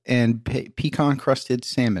 JF, and pecan crusted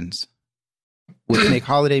salmons, which make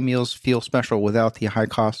holiday meals feel special without the high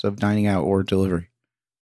cost of dining out or delivery.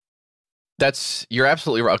 You're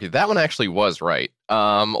absolutely right. Okay, that one actually was right.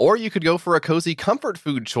 Or you could go for a cozy comfort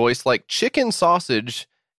food choice like chicken sausage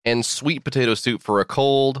and sweet potato soup for a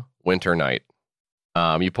cold winter night.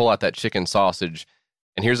 You pull out that chicken sausage,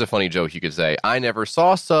 and here's a funny joke you could say. I never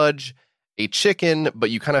sausage a chicken, but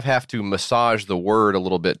you kind of have to massage the word a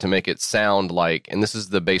little bit to make it sound like, and this is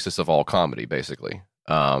the basis of all comedy, basically.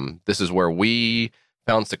 This is where we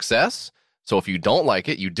found success. So if you don't like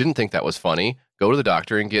it, you didn't think that was funny, go to the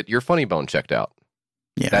doctor and get your funny bone checked out.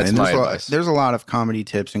 Yeah, that's my advice. There's a lot of comedy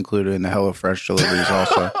tips included in the HelloFresh deliveries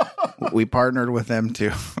also. We partnered with them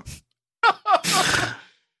too.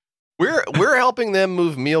 We're helping them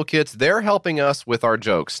move meal kits. They're helping us with our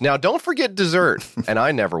jokes. Now, don't forget dessert, and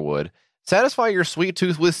I never would. Satisfy your sweet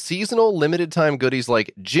tooth with seasonal limited time goodies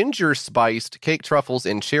like ginger spiced cake truffles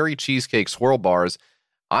and cherry cheesecake swirl bars.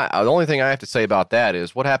 The only thing I have to say about that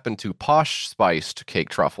is, what happened to posh spiced cake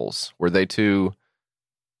truffles? Were they too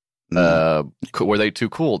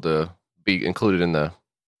cool to be included in the?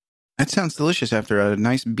 That sounds delicious after a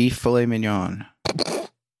nice beef filet mignon. It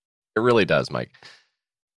really does, Mike.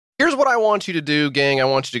 Here's what I want you to do, gang. I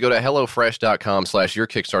want you to go to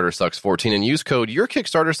HelloFresh.com/YourKickstarterSucks14 and use code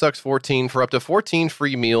YourKickstarterSucks14 for up to 14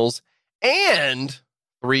 free meals and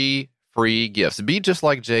 3 free gifts. Be just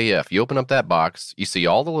like JF. You open up that box, you see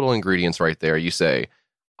all the little ingredients right there. You say,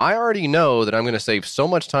 I already know that I'm going to save so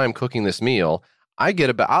much time cooking this meal. I'll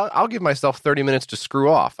give myself 30 minutes to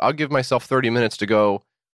screw off. I'll give myself 30 minutes to go.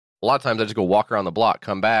 A lot of times I just go walk around the block,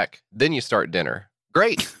 come back, then you start dinner.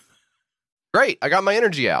 Great. Great. I got my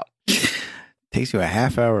energy out. Takes you a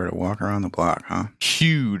half hour to walk around the block, huh?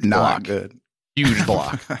 Huge Not block. good. Huge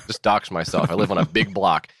block. Just dox myself. I live on a big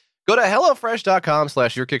block. Go to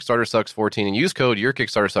HelloFresh.com/YourKickstarterSucks14 and use code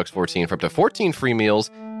YourKickstarterSucks14 for up to 14 free meals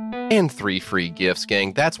and 3 free gifts,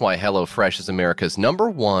 gang. That's why HelloFresh is America's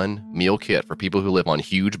 #1 meal kit for people who live on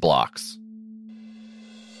huge blocks.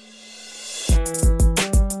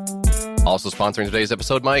 Also sponsoring today's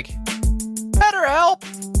episode, Mike, BetterHelp.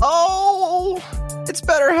 Oh, it's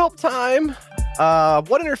BetterHelp time.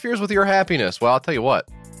 What interferes with your happiness? Well, I'll tell you what.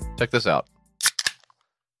 Check this out.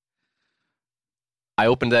 I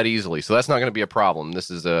opened that easily, so that's not going to be a problem. This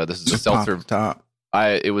is a seltzer. Top.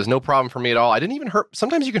 It was no problem for me at all. I didn't even hurt.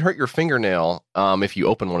 Sometimes you can hurt your fingernail if you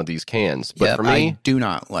open one of these cans. But for me, I do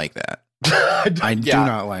not like that. I do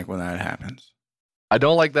not like when that happens. I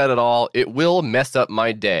don't like that at all. It will mess up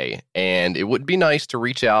my day, and it would be nice to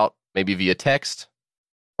reach out, maybe via text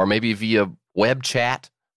or maybe via web chat,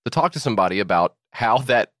 to talk to somebody about how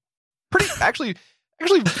that actually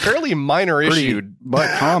fairly minor issue, but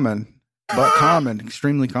common. But common,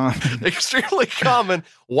 extremely common. Extremely common.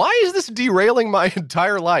 Why is this derailing my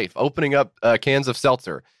entire life, opening up cans of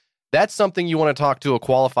seltzer? That's something you want to talk to a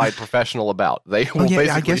qualified professional about. They will basically...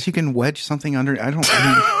 I guess you can wedge something under. I don't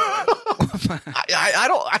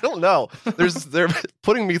know. They're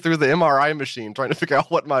putting me through the MRI machine trying to figure out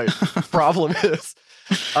what my problem is.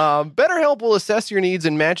 BetterHelp will assess your needs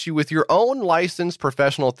and match you with your own licensed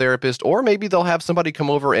professional therapist, or maybe they'll have somebody come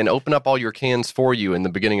over and open up all your cans for you in the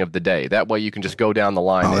beginning of the day. That way you can just go down the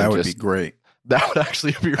line. Oh, that would be great. That would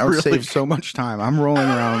actually be I would really save so much time. I'm rolling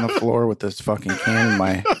around on the floor with this fucking can in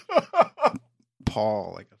my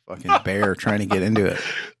paw like a fucking bear trying to get into it.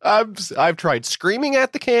 I've tried screaming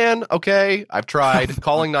at the can. Okay, I've tried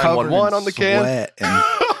calling 911 on the can. And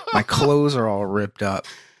my clothes are all ripped up.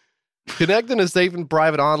 Connect in a safe and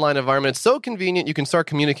private online environment. It's so convenient you can start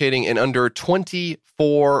communicating in under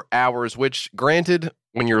 24 hours, which, granted,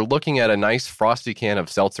 when you're looking at a nice frosty can of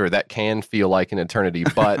seltzer, that can feel like an eternity.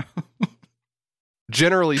 But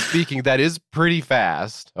generally speaking, that is pretty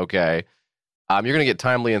fast. Okay. You're going to get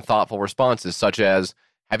timely and thoughtful responses, such as,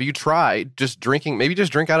 have you tried just drinking? Maybe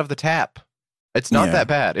just drink out of the tap. It's not that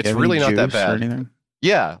bad. It's really not that bad.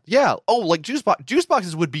 Yeah. Oh, like juice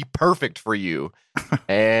boxes would be perfect for you.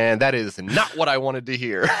 And that is not what I wanted to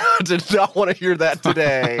hear. I did not want to hear that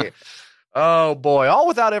today. Oh, boy. All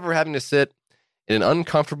without ever having to sit in an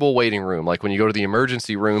uncomfortable waiting room, like when you go to the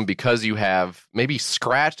emergency room because you have maybe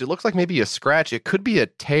scratched. It looks like maybe a scratch. It could be a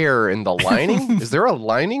tear in the lining. Is there a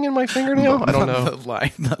lining in my fingernail? I don't know. The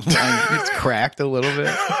line, it's cracked a little bit.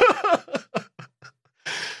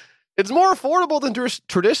 It's more affordable than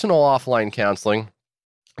traditional offline counseling.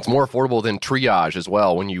 It's more affordable than triage as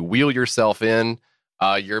well. When you wheel yourself in,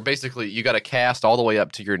 you got a cast all the way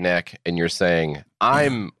up to your neck, and you're saying, I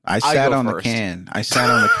sat on the can. I sat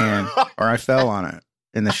on the can, or I fell on it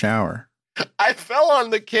in the shower. I fell on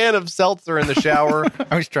the can of seltzer in the shower.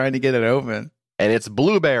 I was trying to get it open. And it's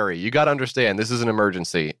blueberry. You got to understand, this is an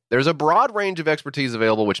emergency. There's a broad range of expertise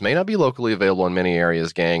available, which may not be locally available in many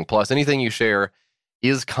areas, gang. Plus, anything you share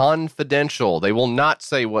is confidential. They will not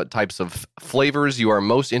say what types of flavors you are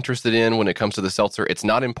most interested in when it comes to the seltzer. It's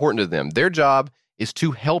not important to them. Their job is to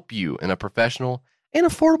help you in a professional and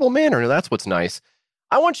affordable manner. And that's what's nice.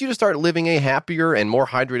 I want you to start living a happier and more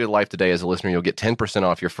hydrated life today. As a listener, you'll get 10%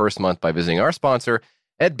 off your first month by visiting our sponsor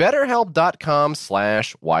at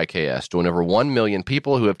BetterHelp.com/YKS. Join over 1 million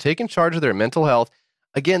people who have taken charge of their mental health.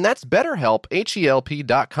 Again, that's BetterHelp,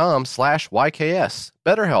 HELP.com/YKS.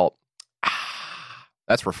 BetterHelp.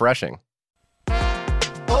 That's refreshing.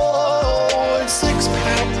 Oh, it's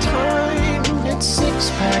six-pack time. It's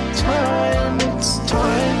six-pack time. It's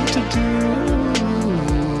time to do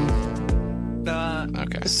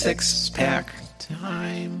Okay. Six-pack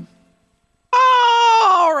time.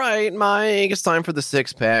 All right, Mike. It's time for the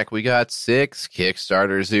six-pack. We got 6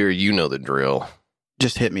 Kickstarters here. You know the drill.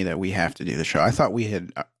 Just hit me that we have to do the show. I thought we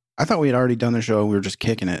had already done the show. We were just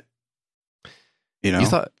kicking it. You know, you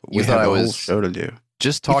thought I was whole show to do.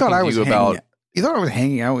 Just talking to you about. You thought I was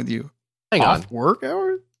hanging out with you. Hang on. Off work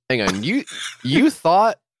hours. Hang on. You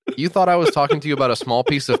thought I was talking to you about a small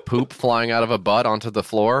piece of poop flying out of a butt onto the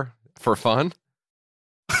floor for fun?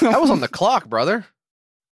 That was on the clock, brother.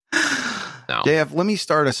 No. JF, let me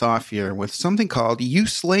start us off here with something called You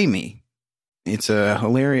Slay Me. It's a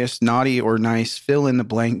hilarious, naughty or nice fill in the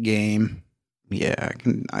blank game. Yeah,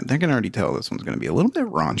 I can already tell this one's going to be a little bit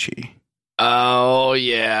raunchy. Oh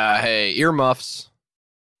yeah. Hey, earmuffs.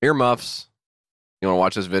 You want to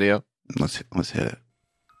watch this video? Let's hit it.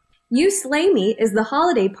 You Slay Me is the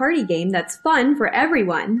holiday party game that's fun for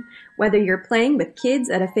everyone. Whether you're playing with kids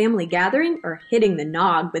at a family gathering or hitting the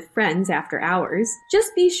nog with friends after hours,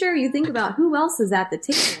 just be sure you think about who else is at the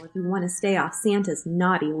table if you want to stay off Santa's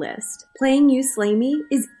naughty list. Playing You Slay Me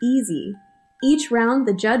is easy. Each round,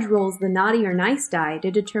 the judge rolls the naughty or nice die to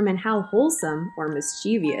determine how wholesome or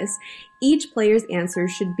mischievous each player's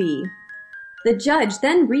answers should be. The judge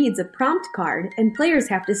then reads a prompt card, and players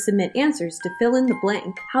have to submit answers to fill in the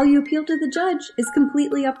blank. How you appeal to the judge is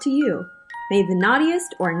completely up to you. May the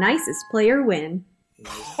naughtiest or nicest player win.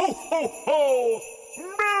 Ho, ho, ho!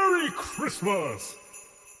 Merry Christmas!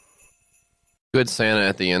 Good Santa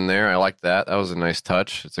at the end there. I like that. That was a nice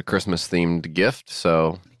touch. It's a Christmas-themed gift,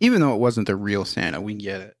 so... Even though it wasn't the real Santa, we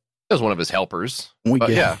get it. It was one of his helpers.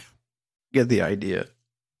 Get the idea.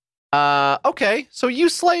 Okay, so You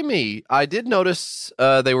Slay Me. I did notice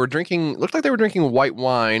they were drinking... Looked like they were drinking white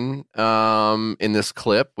wine in this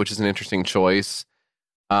clip, which is an interesting choice.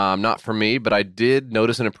 Not for me, but I did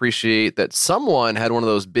notice and appreciate that someone had one of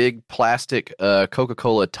those big plastic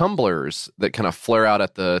Coca-Cola tumblers that kind of flare out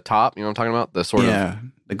at the top. You know what I'm talking about? The sort of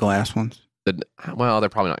the glass ones. Well, they're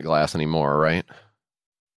probably not glass anymore, right?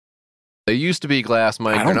 They used to be glass,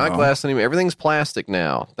 Mike. They're not glass anymore. Everything's plastic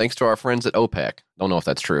now, thanks to our friends at OPEC. Don't know if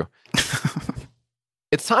that's true.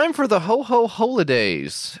 It's time for the ho-ho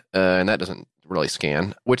holidays, and that doesn't really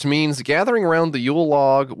scan, which means gathering around the Yule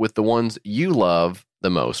log with the ones you love the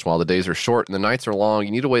most. While the days are short and the nights are long,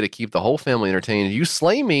 you need a way to keep the whole family entertained. You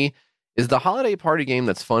Slay Me is the holiday party game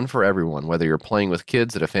that's fun for everyone, whether you're playing with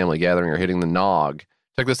kids at a family gathering or hitting the nog.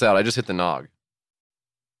 Check this out. I just hit the nog.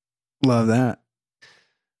 Love that.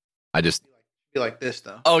 I just be like this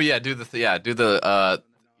though. Oh yeah, you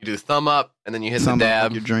do thumb up and then you hit the dab.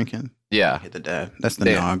 Like you're drinking. Yeah, hit the dab. That's the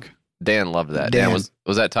nog. Dan loved that. Dan was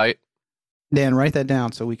that tight? Dan, write that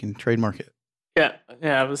down so we can trademark it. Yeah,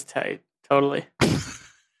 it was tight. Totally.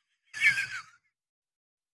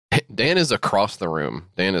 Dan is across the room.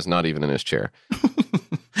 Dan is not even in his chair.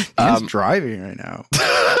 Dan's driving right now.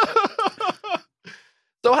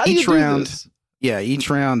 So how do you do this? Yeah, each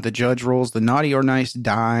round, the judge rolls the naughty or nice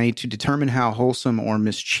die to determine how wholesome or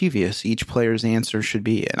mischievous each player's answer should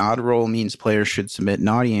be. An odd roll means players should submit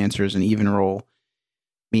naughty answers. An even roll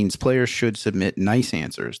means players should submit nice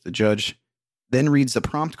answers. The judge then reads the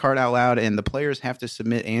prompt card out loud, and the players have to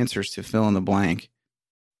submit answers to fill in the blank.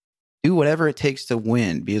 Do whatever it takes to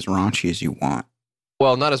win. Be as raunchy as you want.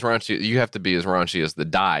 Well, not as raunchy. You have to be as raunchy as the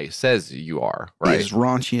die says you are, right? Be as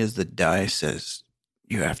raunchy as the die says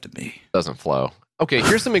you have to be. Doesn't flow. Okay,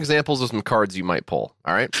 here's some examples of some cards you might pull.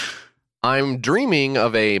 All right. I'm dreaming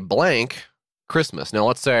of a blank Christmas. Now,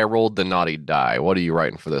 let's say I rolled the naughty die. What are you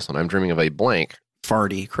writing for this one? I'm dreaming of a blank.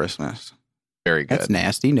 Farty Christmas. Very good. That's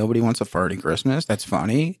nasty. Nobody wants a farty Christmas. That's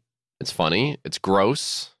funny. It's funny. It's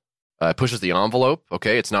gross. It pushes the envelope.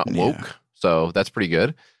 Okay, it's not woke. Yeah. So that's pretty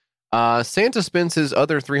good. Santa spends his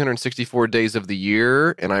other 364 days of the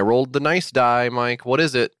year, and I rolled the nice die, Mike. What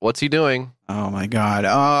is it? What's he doing? Oh, my God.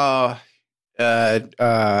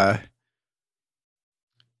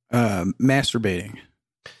 Masturbating.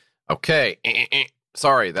 Okay.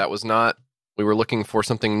 Sorry, that was not... We were looking for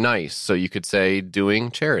something nice, so you could say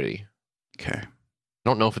doing charity. Okay. I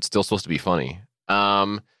don't know if it's still supposed to be funny.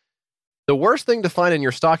 The worst thing to find in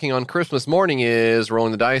your stocking on Christmas morning is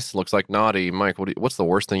rolling the dice. Looks like naughty. Mike, what's the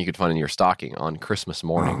worst thing you could find in your stocking on Christmas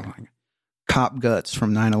morning? Oh, cop guts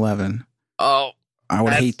from 9/11. Oh, I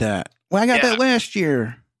would hate that. Well, I got that last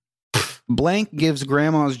year. Blank gives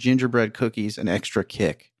grandma's gingerbread cookies an extra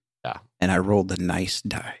kick. Yeah. And I rolled the nice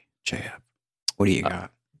die. JF. What do you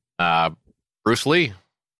got? Bruce Lee.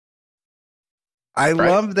 I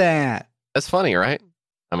love that. That's funny, right?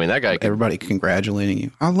 I mean, that guy... Everybody congratulating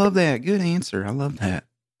you. I love that. Good answer. I love that.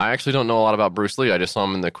 I actually don't know a lot about Bruce Lee. I just saw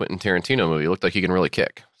him in the Quentin Tarantino movie. He looked like he can really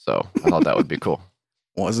kick. So I thought that would be cool.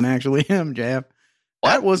 Wasn't actually him, Jab.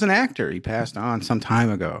 What? That was an actor. He passed on some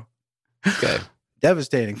time ago. Okay.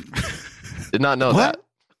 Devastating. Did not know that.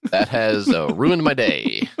 That has ruined my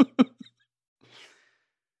day.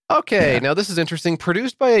 Okay, now this is interesting.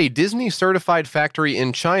 Produced by a Disney certified factory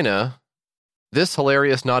in China, this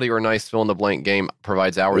hilarious naughty or nice fill in the blank game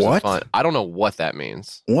provides hours of fun. I don't know what that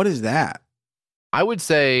means. What is that? I would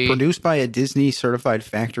say produced by a Disney certified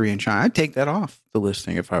factory in China. I'd take that off the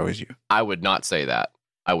listing if I was you. I would not say that.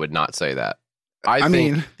 I would not say that. I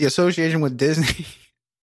mean, the association with Disney.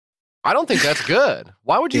 I don't think that's good.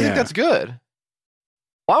 Why would you think that's good?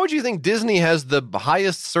 Why would you think Disney has the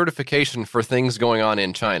highest certification for things going on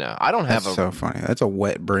in China? I don't have That's so funny. That's a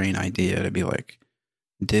wet brain idea to be like,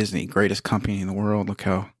 Disney, greatest company in the world. Look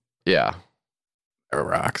how it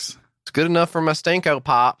rocks. It's good enough for my Stanko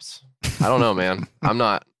pops. I don't know, man. I'm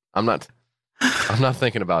not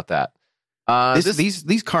thinking about that.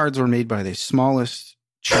 These cards were made by the smallest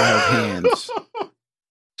child hands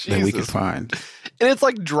that we could find. And it's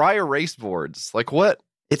like dry erase boards. Like what?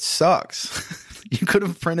 It sucks. You could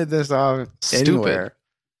have printed this off anywhere.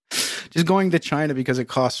 Just going to China because it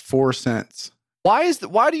costs 4 cents. Why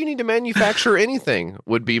do you need to manufacture anything?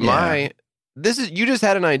 Would be my... You just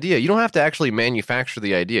had an idea. You don't have to actually manufacture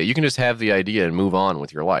the idea. You can just have the idea and move on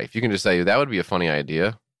with your life. You can just say, that would be a funny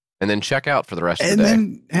idea, and then check out for the rest of the day.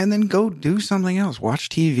 And then go do something else. Watch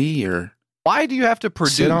TV or... Why do you have to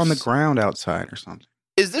produce... Sit on the ground outside or something.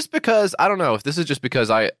 Is this because... I don't know if this is just because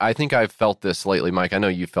I think I've felt this lately, Mike. I know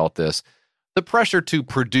you felt this. The pressure to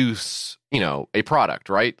produce, a product,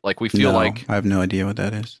 right? Like we feel like... I have no idea what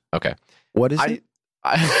that is. Okay. What is it?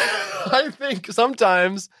 I think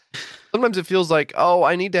sometimes it feels like, oh,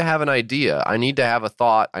 I need to have an idea. I need to have a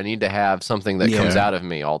thought. I need to have something that comes out of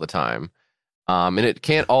me all the time. And it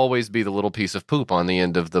can't always be the little piece of poop on the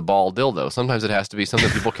end of the ball dildo. Sometimes it has to be something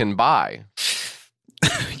people can buy.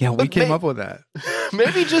 We came up with that.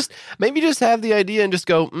 Maybe just have the idea and just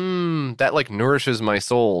go, that like nourishes my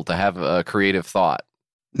soul to have a creative thought.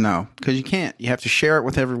 No, because you can't. You have to share it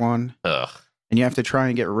with everyone. Ugh. And you have to try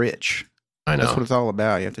and get rich. I know. That's what it's all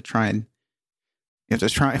about. You have to try and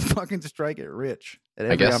fucking just try and get rich.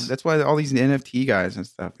 I guess. That's why all these NFT guys and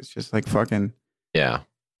stuff, it's just like fucking... Yeah.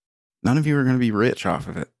 None of you are going to be rich off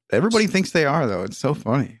of it. Everybody thinks they are, though. It's so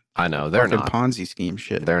funny. I know. They're fucking not. Ponzi scheme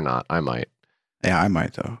shit. They're not. I might. Yeah, I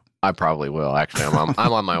might, though. I probably will. Actually,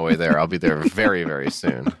 I'm on my way there. I'll be there very, very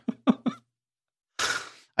soon.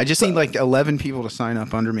 I just need like 11 people to sign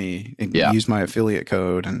up under me and use my affiliate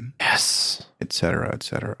code and et cetera, et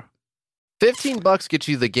cetera. $15 gets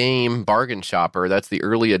you the game Bargain Shopper. That's the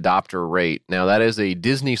early adopter rate. Now, that is a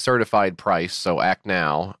Disney certified price, so act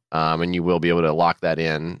now, and you will be able to lock that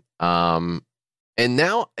in. And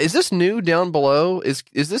now, is this new down below? Is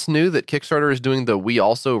this new that Kickstarter is doing the we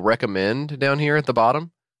also recommend down here at the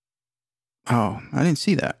bottom? Oh, I didn't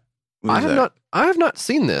see that. I have not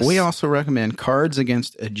seen this. We also recommend Cards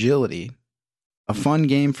Against Agility. A fun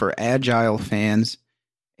game for agile fans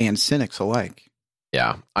and cynics alike.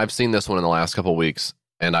 Yeah, I've seen this one in the last couple of weeks,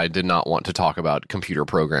 and I did not want to talk about computer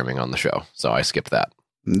programming on the show, so I skipped that.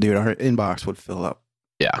 Dude, our inbox would fill up.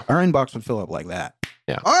 Yeah. Our inbox would fill up like that.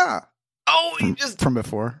 Yeah. Ah! Oh, you just... From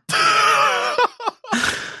before.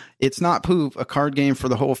 It's Not Poop, a card game for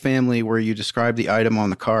the whole family where you describe the item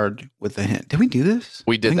on the card with a hint. Did we do this?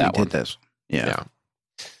 We did that one. We did this. Yeah.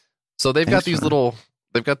 So they've got these little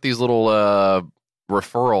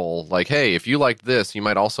referral, like, hey, if you like this, you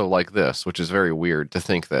might also like this, which is very weird to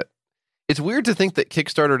think that. It's weird to think that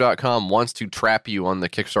Kickstarter.com wants to trap you on the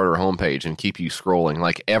Kickstarter homepage and keep you scrolling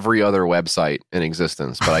like every other website in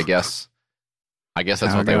existence. But I guess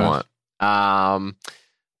that's what they want.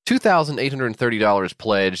 $2,830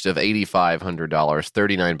 pledged of $8,500,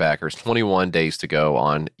 39 backers, 21 days to go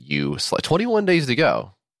on 21 days to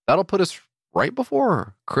go. That'll put us right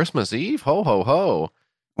before Christmas Eve. Ho, ho, ho.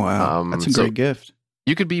 Wow. That's a great gift.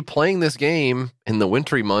 You could be playing this game in the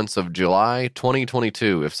wintry months of July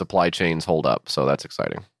 2022 if supply chains hold up. So that's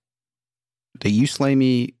exciting. The You Slay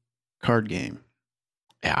Me card game.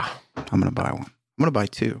 Yeah. I'm going to buy one. I'm going to buy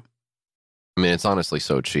two. I mean, it's honestly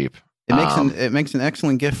so cheap. It makes an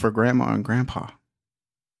excellent gift for grandma and grandpa.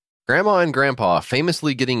 Grandma and grandpa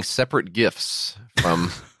famously getting separate gifts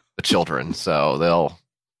from the children. So they'll,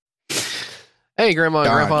 hey, grandma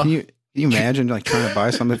and grandpa. Can you imagine like trying to buy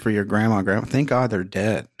something for your grandma and grandpa? Thank God they're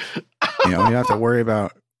dead. You don't have to worry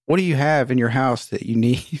about what do you have in your house that you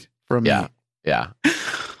need from me. Yeah.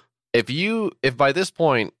 If by this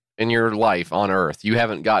point in your life on Earth you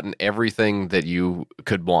haven't gotten everything that you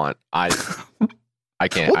could want, I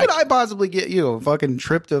can't. What could I possibly get you? A fucking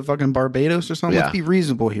trip to fucking Barbados or something? Yeah. Let's be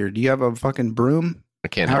reasonable here. Do you have a fucking broom? I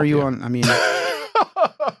can't. How help are you on? I mean,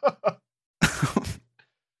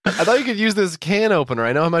 I thought you could use this can opener.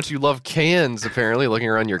 I know how much you love cans, apparently, looking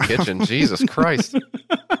around your kitchen. Jesus Christ.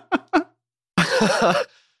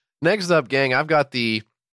 Next up, gang, I've got the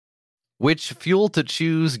Which Fuel to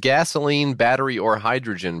Choose, Gasoline, Battery, or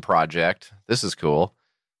Hydrogen project. This is cool.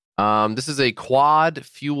 This is a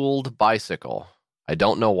quad-fueled bicycle. I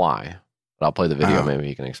don't know why, but I'll play the video. Maybe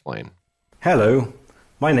you can explain. Hello,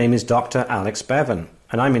 my name is Dr. Alex Bevan,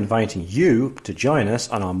 and I'm inviting you to join us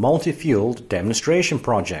on our multi-fueled demonstration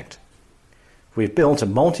project. We've built a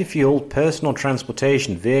multi-fueled personal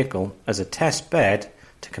transportation vehicle as a test bed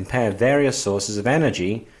to compare various sources of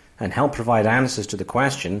energy and help provide answers to the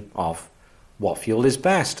question of what fuel is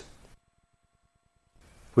best.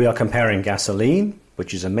 We are comparing gasoline,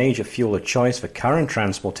 which is a major fuel of choice for current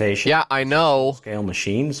transportation. Yeah, I know. Scale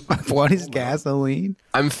machines. What is gasoline?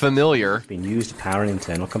 I'm familiar. It's been used to power an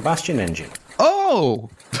internal combustion engine. Oh!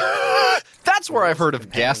 That's where I've heard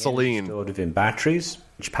of gasoline. Stored within batteries,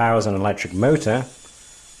 which powers an electric motor.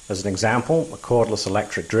 As an example, a cordless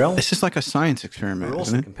electric drill. It's just like a science experiment, We're also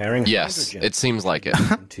isn't it? comparing Yes, hydrogen it seems like it.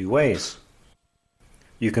 in two ways.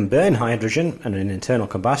 You can burn hydrogen in an internal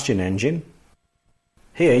combustion engine.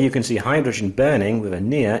 Here you can see hydrogen burning with a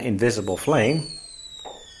near invisible flame,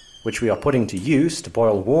 which we are putting to use to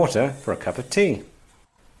boil water for a cup of tea.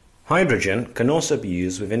 Hydrogen can also be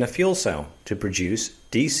used within a fuel cell to produce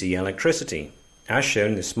DC electricity, as shown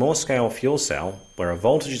in the small-scale fuel cell where a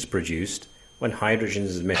voltage is produced when hydrogen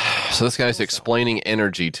is emitted. So this guy's explaining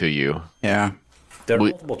energy to you. Yeah. There are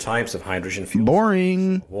multiple types of hydrogen fuel.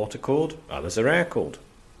 Boring. Water-cooled, others are air-cooled.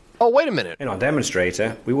 Oh, wait a minute. In our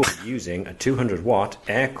demonstrator, we will be using a 200-watt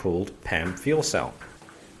air-cooled PEM fuel cell.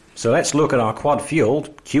 So let's look at our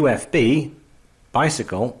quad-fueled QFB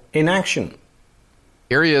bicycle in action.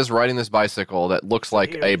 Here he is riding this bicycle that looks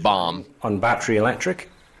like a bomb. On battery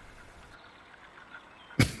electric.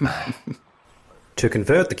 To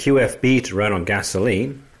convert the QFB to run on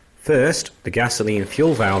gasoline, first, the gasoline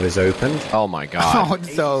fuel valve is opened. Oh my god. Oh,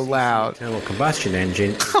 it's so loud. Internal combustion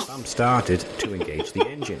engine is pump started to engage the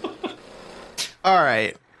engine. All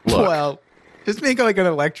right. Look. Well, just make it like an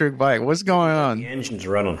electric bike. What's going The on? engine to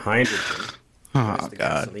run on hydrogen. Oh, Once the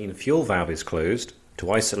God. gasoline fuel valve is closed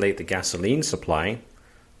to isolate the gasoline supply,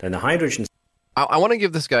 then the hydrogen. I want to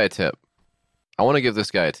give this guy a tip.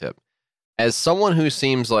 As someone who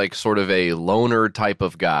seems like sort of a loner type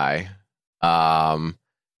of guy,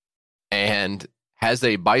 and has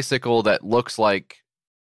a bicycle that looks like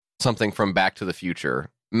something from Back to the Future,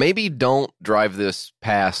 maybe don't drive this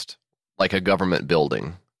past like a government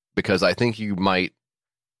building, because I think you might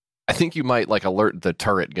like alert the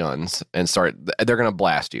turret guns and they're going to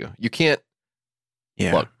blast you. You can't.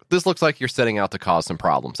 Yeah. Look, this looks like you're setting out to cause some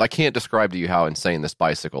problems. I can't describe to you how insane this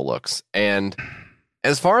bicycle looks. And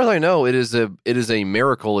as far as I know, it is a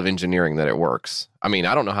miracle of engineering that it works. I mean,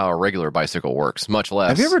 I don't know how a regular bicycle works, much less.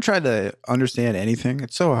 Have you ever tried to understand anything?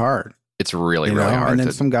 It's so hard. It's really, you really know? hard. And then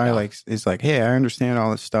to, some guy is like, hey, I understand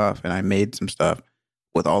all this stuff, and I made some stuff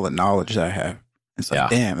with all the knowledge that I have. It's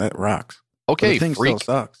like, damn, that rocks. Okay, but the thing freak.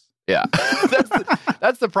 still sucks. Yeah,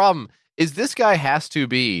 that's the problem. Is this guy has to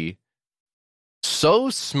be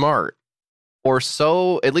so smart, or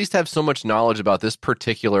so at least have so much knowledge about this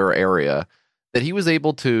particular area that he was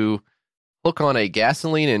able to hook on a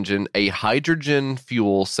gasoline engine, a hydrogen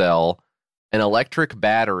fuel cell, an electric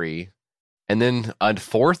battery, and then a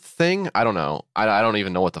fourth thing. I don't know. I don't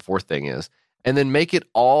even know what the fourth thing is, and then make it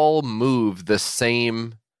all move the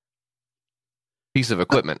same piece of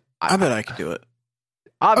equipment. I bet I could do it.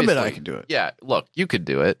 Obviously, I bet I could do it. Yeah, look, you could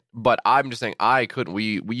do it, but I'm just saying I couldn't.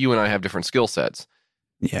 You and I have different skill sets.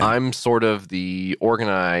 Yeah. I'm sort of the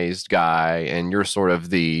organized guy, and you're sort of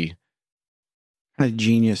the kind of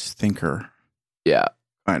genius thinker. Yeah,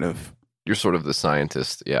 kind of. You're sort of the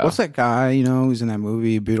scientist. Yeah. What's that guy? You know, who's in that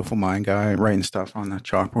movie, Beautiful Mind guy, writing stuff on the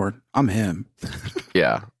chalkboard? I'm him.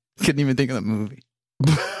 Yeah. Couldn't even think of the movie.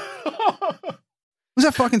 Who's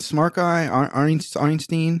that fucking smart guy?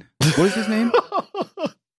 Einstein? What is his name?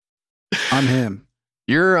 I'm him.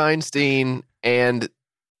 You're Einstein, and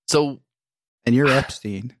you're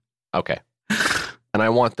Epstein. Okay. And I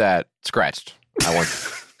want that scratched.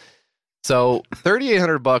 So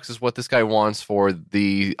 $3,800 is what this guy wants for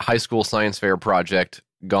the high school science fair project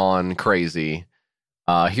gone crazy.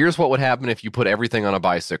 Here's what would happen if you put everything on a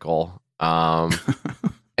bicycle. And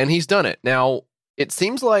he's done it. Now, it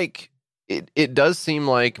seems like it does seem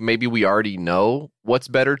like maybe we already know what's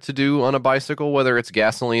better to do on a bicycle, whether it's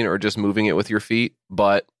gasoline or just moving it with your feet.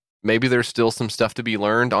 But maybe there's still some stuff to be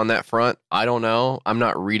learned on that front. I don't know. I'm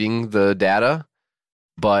not reading the data,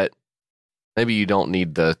 but maybe you don't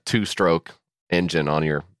need the 2-stroke engine on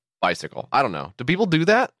your bicycle. I don't know. Do people do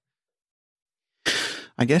that?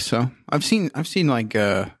 I guess so. I've seen like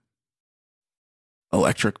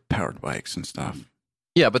electric powered bikes and stuff.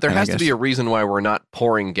 Yeah, but there has to be a reason why we're not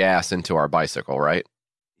pouring gas into our bicycle, right?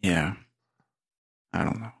 Yeah. I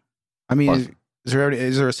don't know. I mean, is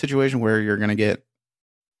there a situation where you're going to get,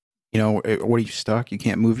 you know, what are you stuck? You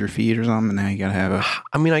can't move your feet or something, and now you got to have a...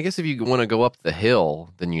 I mean, I guess if you want to go up the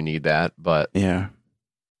hill, then you need that, but... Yeah.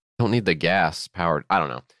 Don't need the gas powered... I don't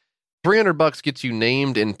know. $300 gets you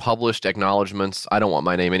named in published acknowledgments. I don't want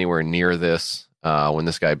my name anywhere near this when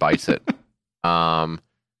this guy bites it.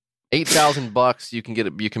 $8,000 you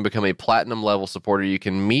can become a platinum level supporter. You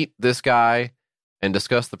can meet this guy and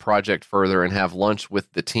discuss the project further and have lunch with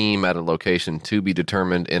the team at a location to be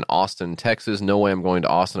determined in Austin, Texas. No way I'm going to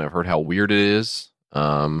Austin. I've heard how weird it is.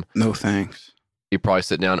 No thanks. You probably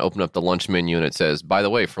sit down, open up the lunch menu, and it says, by the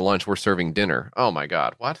way, for lunch, we're serving dinner. Oh my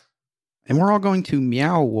God. What? And we're all going to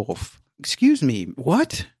Meow Wolf. Excuse me.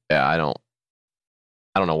 What? Yeah, I don't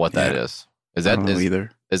know what that is. Is that either?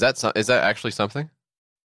 Is that actually something?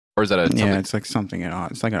 Or is that a... Yeah, it's like something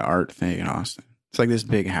it's like an art thing in Austin. It's like this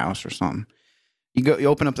big house or something. You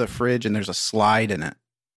open up the fridge and there's a slide in it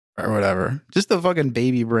or whatever. Just the fucking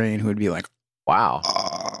baby brain who would be like, wow,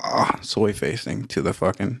 soy facing to the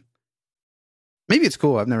fucking... Maybe it's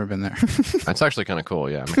cool. I've never been there. That's actually kind of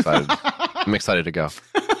cool. Yeah, I'm excited. I'm excited to go.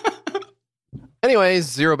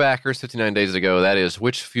 Anyways, 0 backers 59 days ago. That is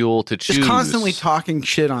which fuel to choose. Just constantly talking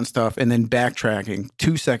shit on stuff and then backtracking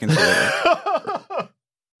 2 seconds later.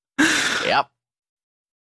 Yep.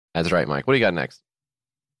 That's right, Mike. What do you got next?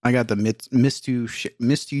 I got the Mist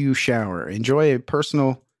You shower. Enjoy a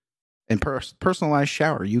personal and personalized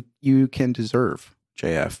shower you can deserve,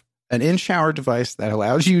 JF. An in-shower device that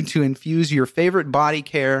allows you to infuse your favorite body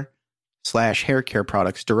care / hair care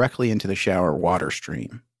products directly into the shower water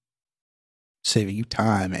stream, saving you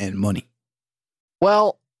time and money.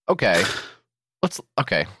 Well, okay. Let's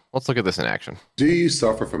look at this in action. Do you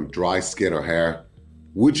suffer from dry skin or hair?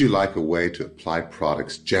 Would you like a way to apply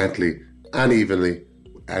products gently and evenly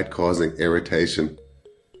without causing irritation?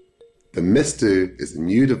 The Mistu is a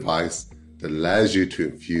new device that allows you to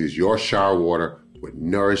infuse your shower water with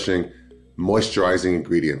nourishing, moisturizing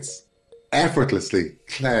ingredients. Effortlessly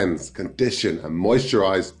cleanse, condition, and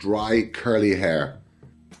moisturize dry, curly hair.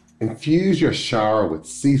 Infuse your shower with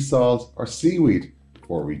sea salt or seaweed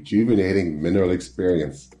for a rejuvenating mineral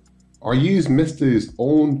experience. Or use Mistu's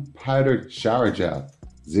own powdered shower gel.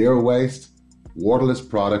 Zero waste, waterless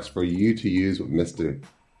products for you to use with Mistu,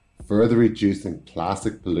 further reducing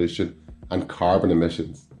plastic pollution and carbon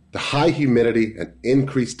emissions. The high humidity and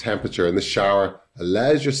increased temperature in the shower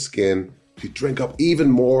allows your skin to drink up even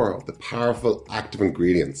more of the powerful active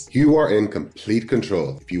ingredients. You are in complete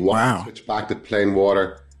control. If you want to switch back to plain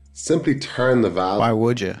water, simply turn the valve. Why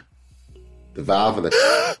would you? The valve in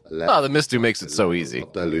the the Mistu makes it so easy.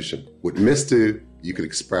 Dilution. With Mistu, you can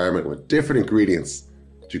experiment with different ingredients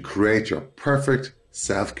to create your perfect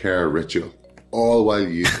self-care ritual, all while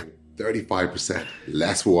using 35%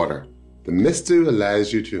 less water. The Mistu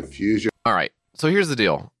allows you to infuse your... All right, so here's the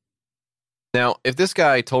deal. Now, if this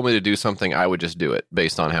guy told me to do something, I would just do it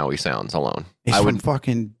based on how he sounds alone. He's from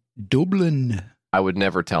fucking Dublin. I would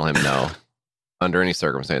never tell him no under any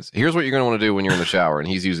circumstance. Here's what you're going to want to do when you're in the shower, and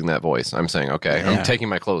he's using that voice. I'm saying, okay, I'm taking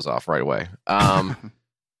my clothes off right away.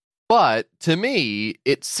 But to me,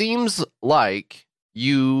 it seems like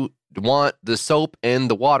you want the soap and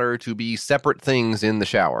the water to be separate things in the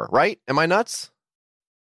shower, right? Am I nuts?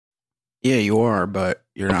 Yeah, you are, but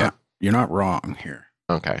you're not. You're not wrong here.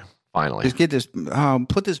 Okay, finally. Just get this.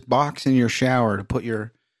 Put this box in your shower to put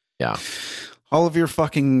your all of your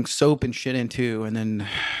fucking soap and shit into, and then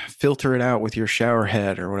filter it out with your shower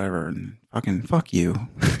head or whatever. And fucking fuck you.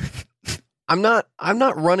 I'm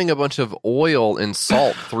not running a bunch of oil and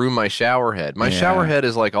salt through my shower head. My shower head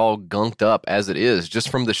is like all gunked up as it is, just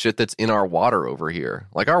from the shit that's in our water over here.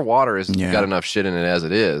 Like our water has got enough shit in it as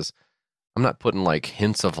it is. I'm not putting like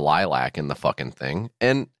hints of lilac in the fucking thing.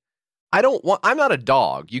 And I'm not a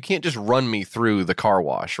dog. You can't just run me through the car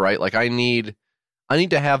wash, right? Like I need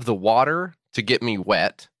to have the water to get me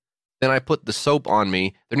wet. Then I put the soap on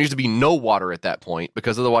me. There needs to be no water at that point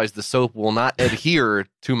because otherwise the soap will not adhere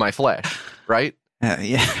to my flesh, right?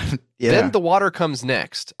 Yeah. Then the water comes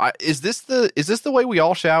next. Is this the way we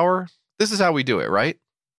all shower? This is how we do it, right?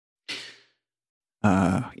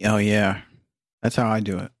 Oh yeah. That's how I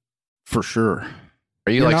do it. For sure.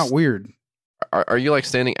 You're like not weird. Are you like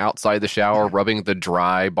standing outside the shower rubbing the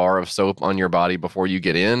dry bar of soap on your body before you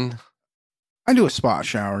get in? I do a spot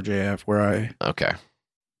shower, JF, where I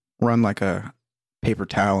run like a paper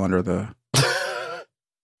towel under the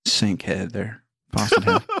sink head there. Faucet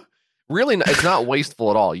head. Really, it's not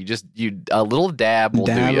wasteful at all. A little dab will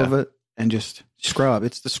do you. Of it and just scrub.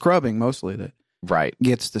 It's the scrubbing mostly that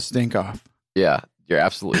gets the stink off. Yeah, you're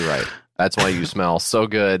absolutely right. That's why you smell so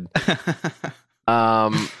good.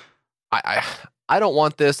 I don't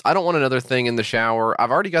want this. I don't want another thing in the shower.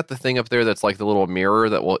 I've already got the thing up there that's like the little mirror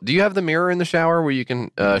that will... Do you have the mirror in the shower where you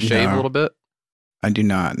can shave a little bit? I do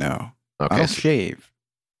not, no. Okay. I don't shave.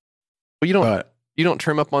 Well, you don't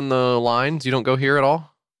trim up on the lines? You don't go here at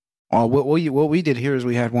all? What we did here is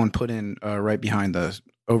we had one put in right behind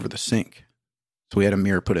over the sink. So we had a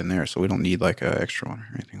mirror put in there, so we don't need like an extra one or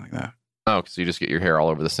anything like that. Oh, so you just get your hair all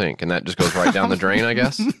over the sink, and that just goes right down the drain, I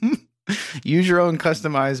guess? Use your own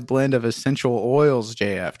customized blend of essential oils,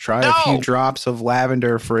 JF. Try a few drops of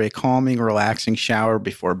lavender for a calming, relaxing shower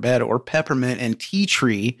before bed, or peppermint and tea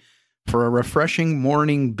tree for a refreshing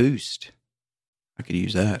morning boost. I could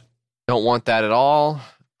use that. Don't want that at all.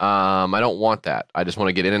 I don't want that. I just want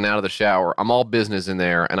to get in and out of the shower. I'm all business in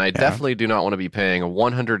there, and I definitely do not want to be paying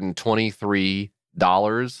 $123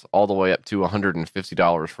 all the way up to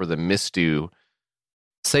 $150 for the Mistu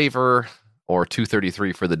Saver, or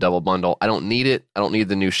 $233 for the double bundle. I don't need it. I don't need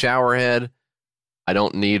the new shower head. I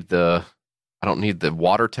don't need the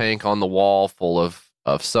water tank on the wall full of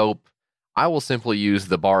soap. I will simply use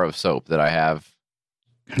the bar of soap that I have.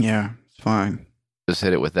 Yeah, it's fine. Just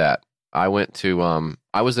hit it with that. I went to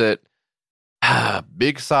I was at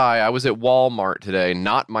big sigh. I was at Walmart today.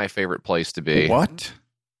 Not my favorite place to be. What?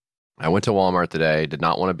 I went to Walmart today. Did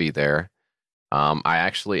not want to be there. I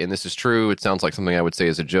actually, and this is true, it sounds like something I would say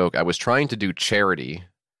as a joke. I was trying to do charity,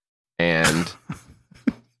 and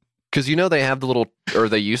because they have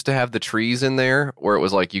they used to have the trees in there where it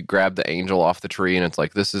was like you grab the angel off the tree, and it's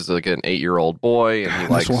like, this is like an 8-year-old boy, and he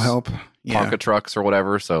likes this will help. Tonka trucks or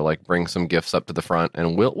whatever. So like bring some gifts up to the front,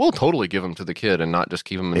 and we'll totally give them to the kid and not just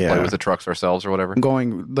keep them and play with the trucks ourselves or whatever.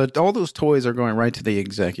 All those toys are going right to the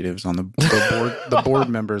executives on the board, the board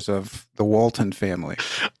members of the Walton family.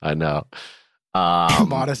 I know.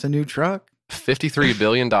 Bought us a new truck. $53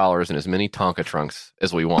 billion in as many Tonka trunks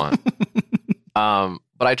as we want.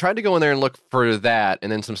 But I tried to go in there and look for that,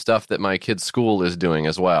 and then some stuff that my kid's school is doing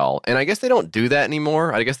as well. And I guess they don't do that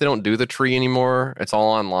anymore. I guess they don't do the tree anymore. It's all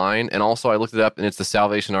online. And also I looked it up, and it's the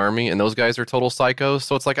Salvation Army, and those guys are total psychos.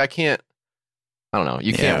 So it's like, I don't know.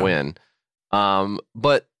 You can't win.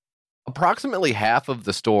 But approximately half of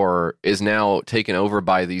the store is now taken over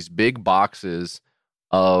by these big boxes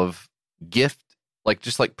of just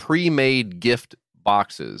pre-made gift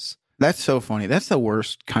boxes. That's so funny. That's the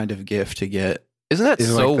worst kind of gift to get. Isn't that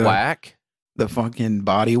so like whack? The fucking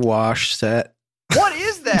body wash set. What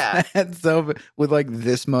is that? So with like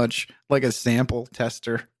this much, like a sample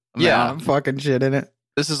tester. Fucking shit in it.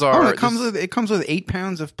 This is our. It comes with 8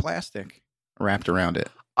 pounds of plastic wrapped around it.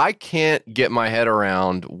 I can't get my head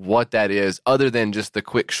around what that is, other than just the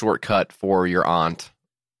quick shortcut for your aunt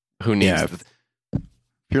who needs. If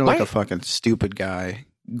you're like a fucking stupid guy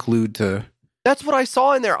glued to. That's what I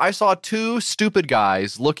saw in there. I saw two stupid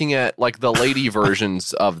guys looking at like the lady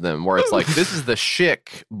versions of them, where it's like, this is the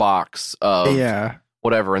chic box of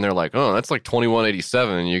whatever, and they're like, oh, that's like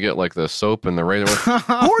 $21.87, and you get like the soap and the razor.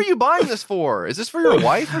 Who are you buying this for? Is this for your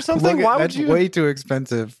wife or something? Why would you? That's way too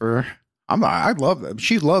expensive for. I love that.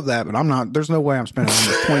 She loved that, but I'm not. There's no way I'm spending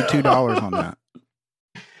almost $22 on that.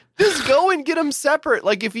 Just go and get them separate.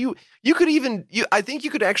 Like if you could even, I think you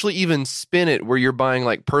could actually even spin it where you're buying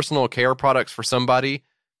like personal care products for somebody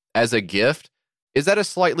as a gift. Is that a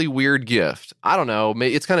slightly weird gift? I don't know.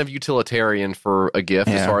 It's kind of utilitarian for a gift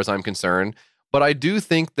as far as I'm concerned. But I do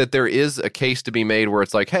think that there is a case to be made where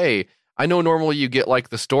it's like, hey, I know normally you get like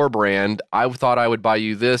the store brand. I thought I would buy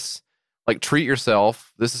you this. Like treat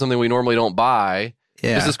yourself. This is something we normally don't buy.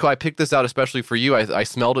 Yeah. This is cool. I picked this out especially for you. I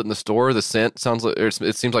smelled it in the store. The scent sounds like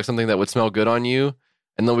it seems like something that would smell good on you.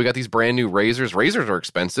 And then we got these brand new razors. Razors are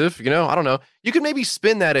expensive, you know. I don't know. You could maybe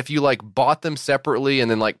spin that if you like bought them separately and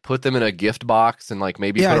then like put them in a gift box and like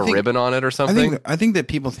maybe put a ribbon on it or something. I think that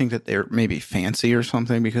people think that they're maybe fancy or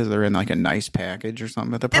something because they're in like a nice package or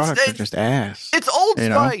something. But the products are just ass. It's Old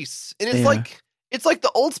Spice, and it's like. It's like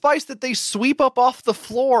the Old Spice that they sweep up off the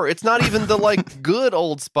floor. It's not even the like good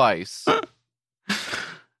Old Spice.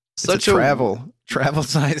 Such a travel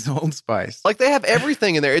size Old Spice. Like they have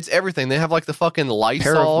everything in there. It's everything. They have like the fucking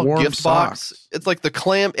Lysol gift box. It's like the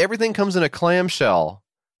clam. Everything comes in a clamshell.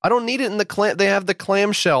 I don't need it in the clam. They have the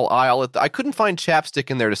clamshell aisle. I couldn't find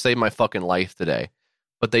chapstick in there to save my fucking life today,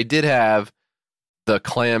 but they did have the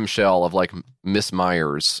clamshell of like Miss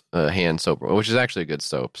Myers hand soap, which is actually a good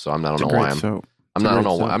soap. So I don't know why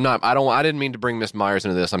I didn't mean to bring Miss Myers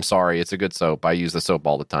into this. I'm sorry. It's a good soap. I use the soap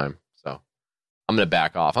all the time. So I'm going to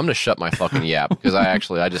back off. I'm going to shut my fucking yap because I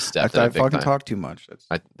just stepped in it big fucking time. Talk too much.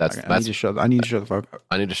 I need to shut the fuck up.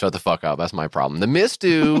 I need to shut the fuck up. That's my problem. The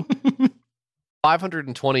Mistu,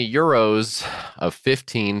 520 euros of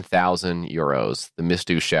 15,000 euros. The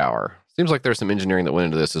Mistu shower. Seems like there's some engineering that went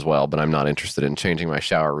into this as well, but I'm not interested in changing my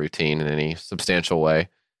shower routine in any substantial way.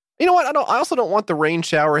 You know what? I also don't want the rain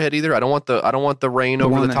shower head either. I don't want the rain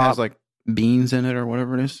over the top. That has like beans in it or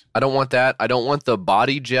whatever it is. I don't want that. I don't want the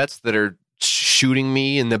body jets that are shooting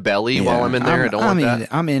me in the belly while I'm in there. I don't want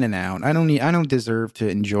that. I'm in and out. I don't deserve to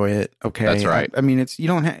enjoy it. Okay, that's right. I mean, it's I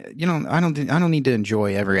don't need to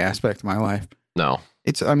enjoy every aspect of my life. No,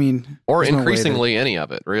 or increasingly any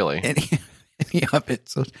of it, really. Any of it.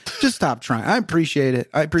 So just stop trying. I appreciate it.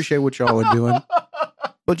 I appreciate what y'all are doing,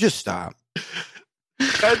 but just stop.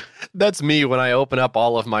 That's me when I open up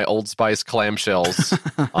all of my Old Spice clamshells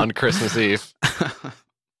on Christmas Eve.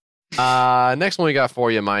 Next one we got for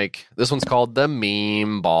you, Mike. This one's called the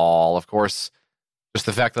Meme Ball. Of course, just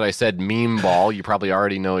the fact that I said Meme Ball, you probably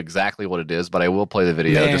already know exactly what it is, but I will play the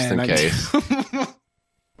video just in case.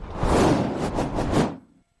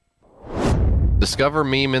 Discover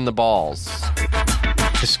meme in the balls.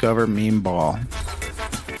 Discover meme ball.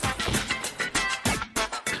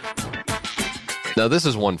 Now, this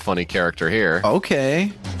is one funny character here.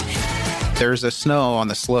 Okay. There's a snow on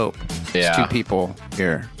the slope. Yeah. There's two people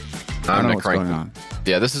here. I'm going to crank them.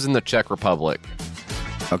 Yeah, this is in the Czech Republic.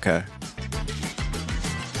 Okay.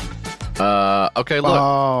 Okay, look.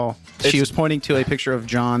 Oh, she was pointing to a picture of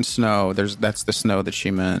Jon Snow. That's the snow that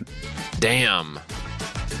she meant. Damn.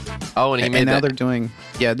 Oh, and he made and now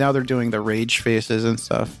that. Now they're doing the rage faces and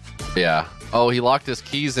stuff. Yeah. Oh, he locked his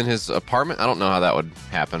keys in his apartment? I don't know how that would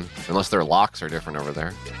happen, unless their locks are different over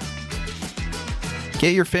there.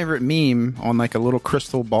 Get your favorite meme on like a little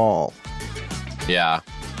crystal ball. Yeah.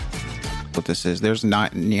 What this is. There's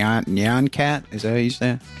not Neon Cat. Is that how you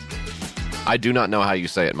say it? I do not know how you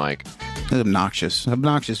say it, Mike. It's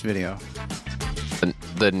obnoxious video.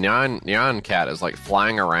 The Neon Cat is like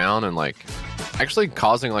flying around and like actually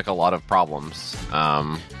causing like a lot of problems.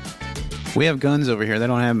 We have guns over here. They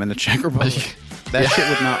don't have them in the Czech Republic. That shit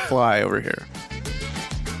would not fly over here.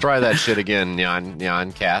 Try that shit again,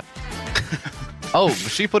 Neon Cat. Oh,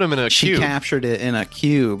 she put him in a cube. She captured it in a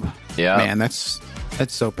cube. Yeah. Man, that's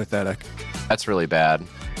so pathetic. That's really bad.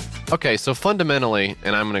 Okay, so fundamentally,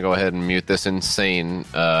 and I'm going to go ahead and mute this insane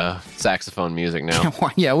saxophone music now.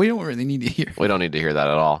 Yeah, we don't really need to hear. We don't need to hear that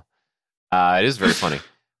at all. It is very funny.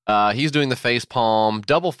 He's doing the face palm,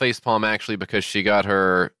 double face palm actually, because she got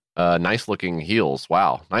her nice looking heels.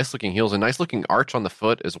 Wow, nice looking heels and nice looking arch on the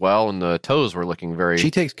foot as well, and the toes were looking very.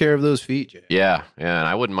 She takes care of those feet. Jay. Yeah, and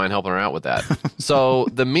I wouldn't mind helping her out with that. So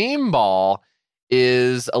the meme ball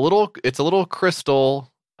is a little crystal.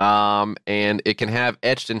 And it can have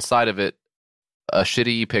etched inside of it a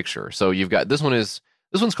shitty picture. So you've got this one's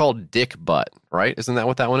called Dick Butt, right? Isn't that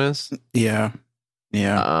what that one is? Yeah.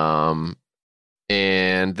 Yeah.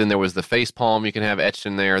 And then there was the face palm you can have etched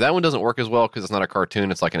in there. That one doesn't work as well because it's not a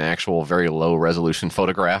cartoon. It's like an actual very low resolution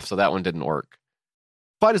photograph. So that one didn't work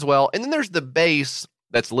quite as well. And then there's the base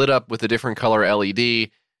that's lit up with a different color LED.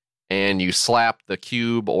 And you slap the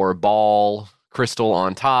cube or ball crystal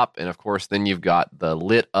on top. And of course, then you've got the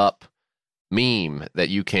lit up meme that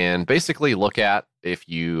you can basically look at if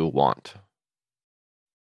you want.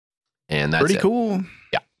 And that's pretty cool.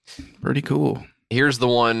 Yeah. Pretty cool. Here's the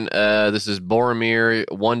one. This is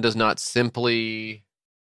Boromir. One does not simply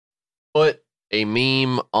put a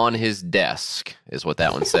meme on his desk, is what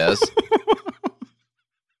that one says.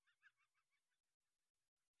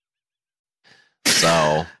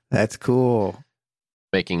 So that's cool.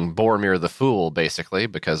 Making Boromir the fool, basically,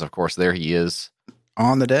 because of course there he is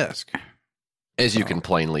on the desk, as you can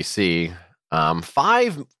plainly see.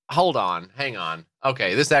 5. Hold on, hang on.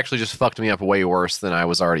 Okay, this actually just fucked me up way worse than I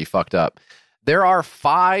was already fucked up. There are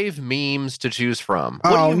 5 memes to choose from.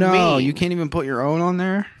 What do you mean? You can't even put your own on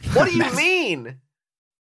there? What do you mean?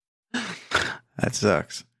 That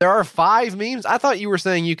sucks. There are 5 memes? I thought you were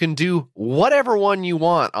saying you can do whatever one you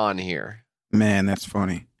want on here. Man, that's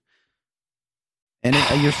funny. And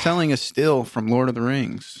you're selling a still from Lord of the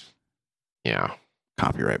Rings. Yeah.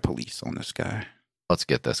 Copyright police on this guy. Let's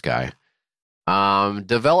get this guy.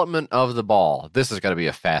 Development of the ball. This is going to be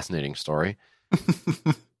a fascinating story.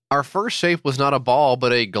 Our first shape was not a ball,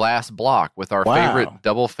 but a glass block with our favorite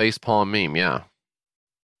double face palm meme. Yeah.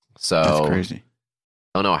 So that's crazy.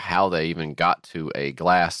 I don't know how they even got to a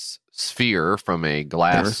glass sphere from a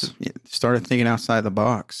glass. Started thinking outside the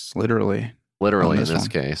box, literally. Literally, in this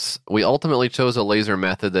case. We ultimately chose a laser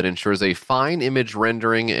method that ensures a fine image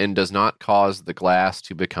rendering and does not cause the glass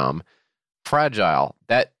to become fragile.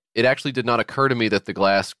 That it actually did not occur to me that the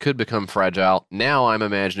glass could become fragile. Now I'm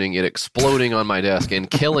imagining it exploding on my desk and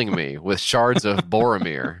killing me with shards of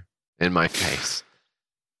Boromir in my face.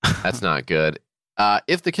 That's not good.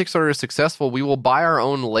 If the Kickstarter is successful, we will buy our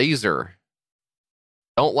own laser.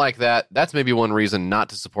 Don't like that. That's maybe one reason not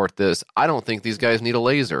to support this. I don't think these guys need a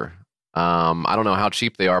laser. I don't know how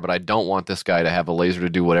cheap they are, but I don't want this guy to have a laser to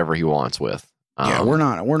do whatever he wants with. Yeah, we're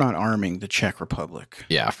not arming the Czech Republic.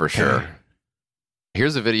 Yeah, for sure.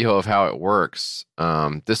 Here's a video of how it works.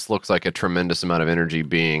 This looks like a tremendous amount of energy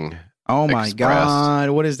being my God.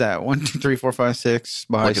 What is that? 1, 2, 3, 4, 5, 6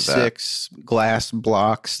 by 6 glass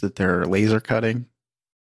blocks that they're laser cutting.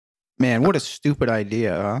 Man, what a stupid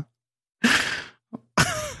idea, huh?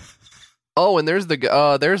 Oh, and there's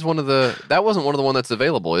there's one of the, that wasn't one of the one that's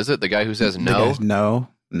available, is it? The guy who says no? No,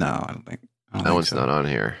 I don't think. That one's not on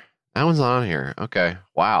here. That one's not on here. Okay.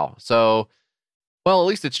 Wow. So, well, at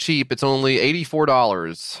least it's cheap. It's only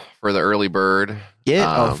 $84 for the early bird. Get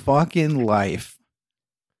a fucking life.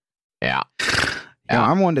 Yeah. Yeah,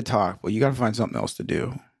 I'm one to talk, but you got to find something else to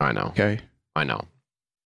do. I know. Okay. I know.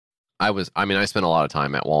 I spent a lot of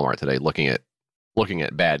time at Walmart today looking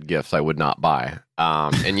at bad gifts I would not buy.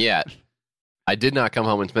 And yet I did not come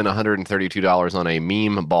home and spend $132 on a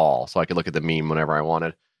meme ball so I could look at the meme whenever I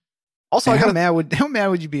wanted. Also, how mad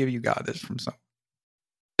would you be if you got this from someone?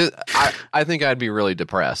 I think I'd be really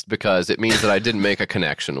depressed because it means that I didn't make a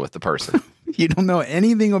connection with the person. You don't know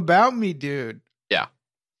anything about me, dude. Yeah.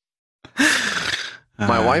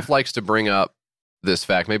 My wife likes to bring up this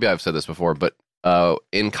fact. Maybe I've said this before, but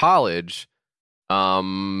in college,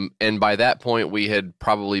 and by that point, we had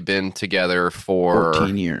probably been together for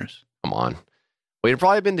 14 years. Come on. We had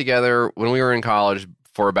probably been together when we were in college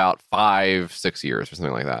for about 5-6 years or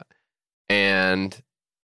something like that. And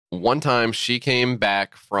one time she came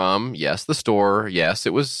back from, the store. Yes,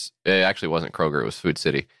 it actually wasn't Kroger. It was Food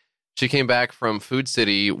City. She came back from Food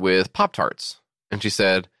City with Pop-Tarts. And she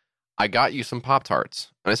said, I got you some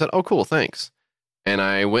Pop-Tarts. And I said, oh, cool, thanks. And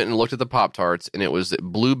I went and looked at the Pop-Tarts, and it was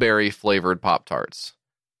blueberry flavored Pop-Tarts.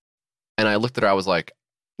 And I looked at her, I was like,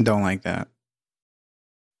 don't like that.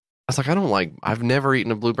 I was like, I've never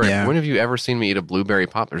eaten a blueberry. Yeah. When have you ever seen me eat a blueberry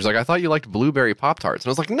Pop-Tart? She's like, I thought you liked blueberry Pop-Tarts. And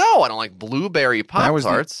I was like, no, I don't like blueberry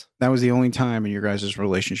Pop-Tarts. That was the only time in your guys'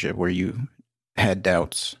 relationship where you had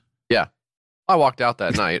doubts. Yeah. I walked out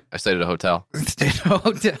that night. I stayed at a hotel.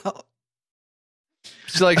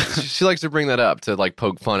 She likes to bring that up to like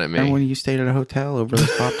poke fun at me. And when you stayed at a hotel over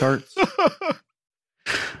those Pop-Tarts?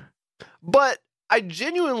 But I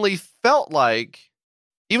genuinely felt like,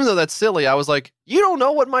 even though that's silly, I was like, you don't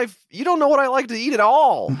know what I like to eat at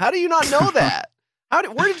all. How do you not know that?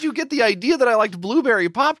 Where did you get the idea that I liked blueberry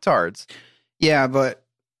Pop-Tarts? Yeah, but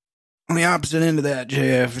on the opposite end of that,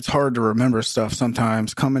 JF, it's hard to remember stuff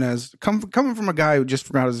sometimes. Coming from a guy who just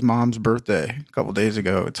forgot his mom's birthday a couple days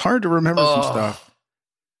ago, it's hard to remember some stuff.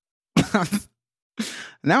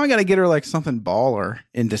 Now I got to get her like something baller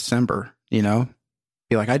in December, you know?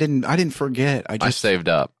 Be like, I didn't forget. I saved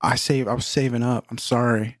up. I was saving up. I'm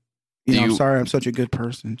sorry. I'm sorry. I'm such a good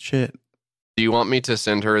person. Shit. Do you want me to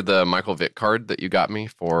send her the Michael Vick card that you got me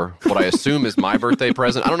for what I assume is my birthday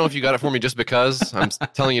present? I don't know if you got it for me just because. I'm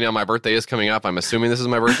telling you now, my birthday is coming up. I'm assuming this is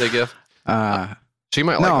my birthday gift. She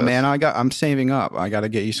might like no, this. man. I'm saving up. I got to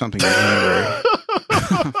get you something in January.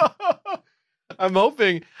 I'm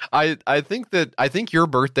hoping. I think your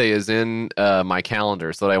birthday is in my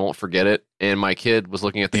calendar so that I won't forget it. And my kid was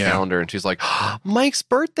looking at the calendar and she's like, oh, Mike's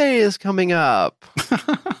birthday is coming up.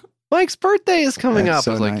 Mike's birthday is coming up.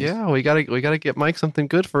 So I was like, yeah, we gotta get Mike something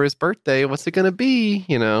good for his birthday. What's it gonna be?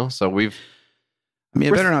 So it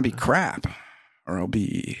better not be crap or I'll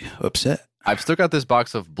be upset. I've still got this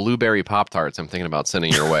box of blueberry Pop-Tarts I'm thinking about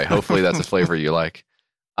sending your way. Hopefully that's a flavor you like.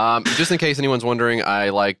 Just in case anyone's wondering, I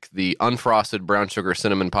like the unfrosted brown sugar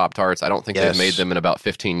cinnamon Pop-Tarts. I don't think they've made them in about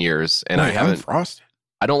 15 years. And I haven't. Unfrosted?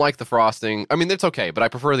 I don't like the frosting. I mean, it's okay, but I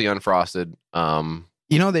prefer the unfrosted.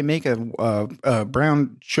 They make a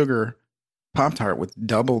brown sugar Pop-Tart with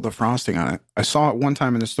double the frosting on it. I saw it one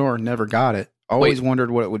time in the store, never got it. Always wondered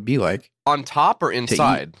what it would be like. On top or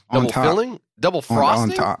inside? Double filling? Double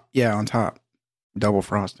frosting? On top. Yeah, on top. Double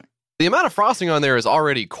frosting. The amount of frosting on there is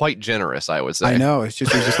already quite generous, I would say. I know. It's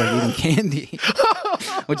just like eating candy,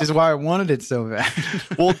 which is why I wanted it so bad.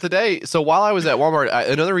 Well, today, so while I was at Walmart,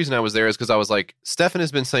 another reason I was there is because I was like, Stefan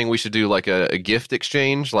has been saying we should do like a gift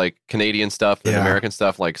exchange, like Canadian stuff and American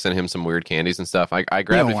stuff, like send him some weird candies and stuff. I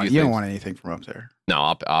grabbed a few things. You don't want anything from up there.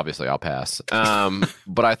 No, obviously I'll pass.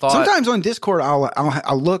 But I thought sometimes on Discord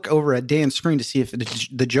I'll look over at Dan's screen to see if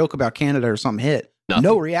the joke about Canada or something hit. Nothing.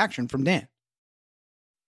 No reaction from Dan.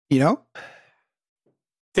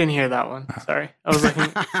 Didn't hear that one. Sorry. I was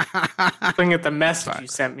looking at the message you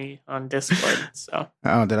sent me on Discord. So.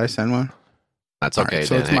 Oh, did I send one? That's okay, right,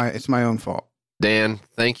 so Dan. it's my own fault. Dan,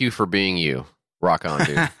 thank you for being you. Rock on,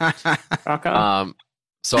 dude. Rock on.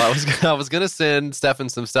 So I was gonna send Stefan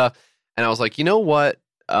some stuff, and I was like, you know what?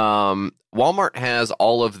 Walmart has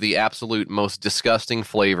all of the absolute most disgusting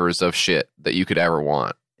flavors of shit that you could ever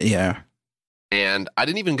want. Yeah. And I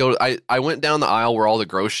didn't even go. I went down the aisle where all the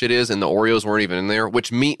gross shit is, and the Oreos weren't even in there,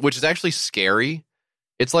 which is actually scary.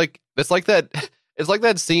 It's like that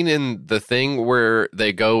scene in The Thing where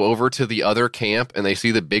they go over to the other camp and they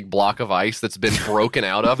see the big block of ice that's been broken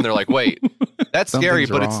out of, and they're like, "Wait, that's scary,"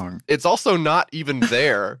 but it's also not even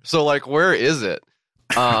there. So like, where is it?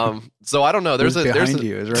 So I don't know. There's right behind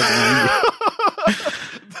you.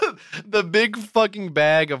 The big fucking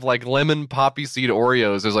bag of like lemon poppy seed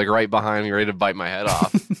Oreos is like right behind me, ready to bite my head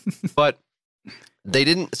off. But I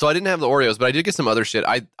didn't have the Oreos, but I did get some other shit.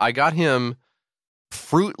 I got him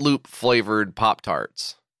Fruit Loop flavored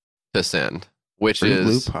Pop-Tarts to send, which Fruit is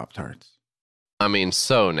Loop Pop-Tarts. I mean,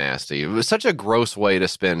 so nasty. It was such a gross way to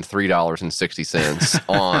spend $3.60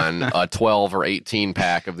 on a 12 or 18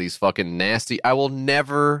 pack of these fucking nasty. I will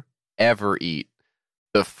never ever eat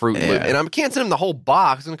the Fruit Loop, and I can't send him the whole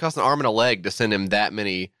box. It's gonna cost an arm and a leg to send him that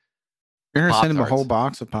many. You're gonna send him a whole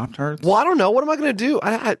box of Pop-Tarts? Well, I don't know. What am I gonna do?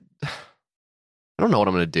 I don't know what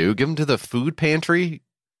I'm gonna do. Give him to the food pantry.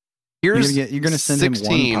 Here's you're gonna send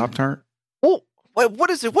 16. him one Pop-Tart. Well, what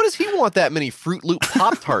is it? What does he want that many Fruit Loop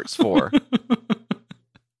Pop-Tarts for?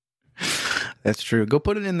 That's true. Go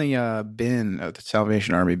put it in the bin, the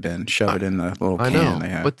Salvation Army bin. Shove it in the little can they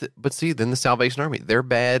have. But see, then the Salvation Army, they're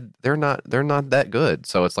bad. They're not that good.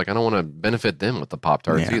 So it's like I don't want to benefit them with the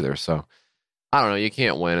Pop-Tarts either. So I don't know. You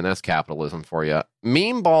can't win, and that's capitalism for you.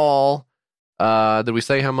 Meme Ball. Did we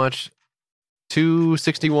say how much?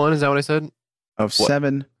 261. Is that what I said? Of what?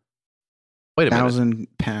 7,000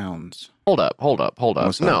 pounds. Hold up.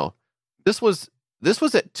 No, this was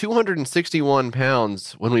at 261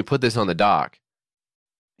 pounds when we put this on the dock.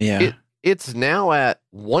 Yeah. It's now at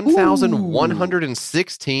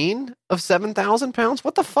 1,116 of 7,000 pounds.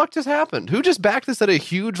 What the fuck just happened? Who just backed this at a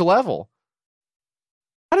huge level?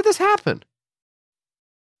 How did this happen?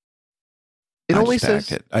 I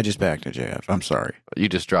just backed it, JF. I'm sorry. You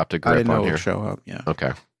just dropped a grip I didn't know on it here. would show up. Yeah.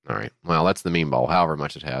 Okay. All right. Well, that's the meme ball, however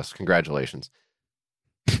much it has. Congratulations.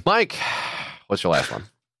 Mike, what's your last one?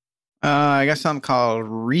 I got something called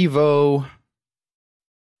Revo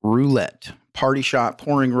Roulette. Party shot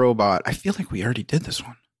pouring robot. I feel like we already did this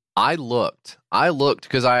one. I looked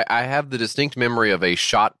because I have the distinct memory of a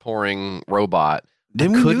shot pouring robot.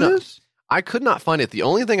 Didn't we do this? I could not find it. The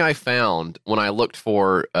only thing I found when I looked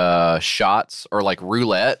for shots or like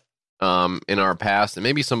roulette in our past, and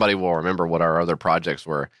maybe somebody will remember what our other projects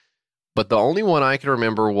were, but the only one I could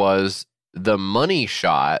remember was the money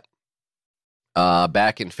shot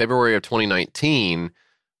back in February of 2019,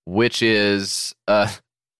 which is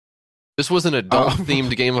This was an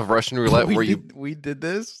adult-themed game of Russian roulette we did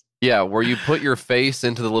this? Yeah, where you put your face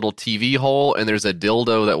into the little TV hole and there's a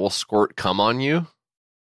dildo that will squirt cum on you.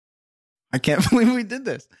 I can't believe we did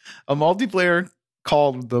this. A multiplayer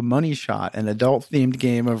called The Money Shot, an adult-themed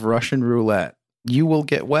game of Russian roulette. You will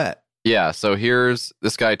get wet. Yeah, so here's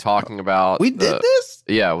this guy talking about... We did this?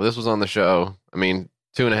 Yeah, well, this was on the show. I mean,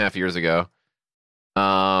 2.5 years ago.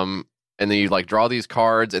 And then you like draw these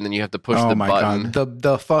cards, and then you have to push the button. God.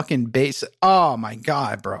 The fucking base. Oh my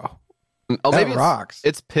God, bro. Oh, that maybe rocks.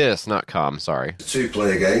 It's piss, not cum. Sorry. It's a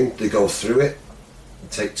two-player game. They go through it,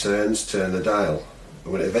 take turns, turn the dial.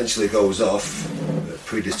 And when it eventually goes off, a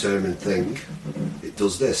predetermined thing, it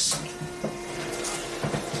does this.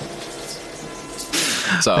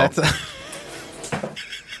 So,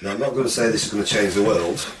 now, I'm not going to say this is going to change the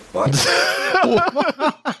world, but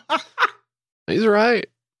he's right.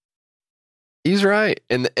 He's right.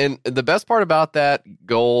 And the best part about that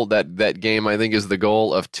goal, that game, I think, is the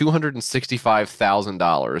goal of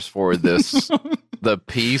 $265,000 for this the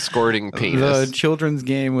pee squirting penis. The children's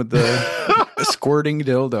game with the squirting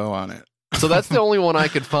dildo on it. So that's the only one I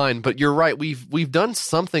could find. But you're right. We've done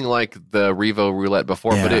something like the Revo Roulette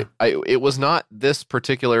before, but it was not this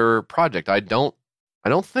particular project. I don't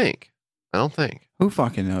think. Who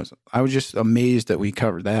fucking knows? I was just amazed that we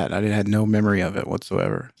covered that. I had no memory of it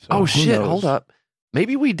whatsoever. So oh shit! Knows? Hold up.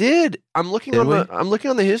 Maybe we did. I'm looking on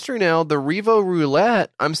the history now. The Revo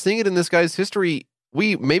Roulette. I'm seeing it in this guy's history.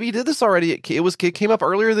 We maybe did this already. It came up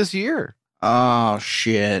earlier this year. Oh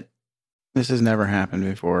shit! This has never happened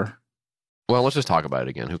before. Well, let's just talk about it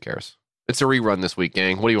again. Who cares? It's a rerun this week,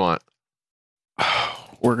 gang. What do you want?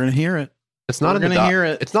 We're gonna hear it. It's not hear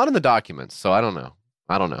it. It's not in the documents, so I don't know.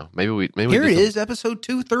 Maybe here it is, episode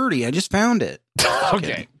 230. I just found it.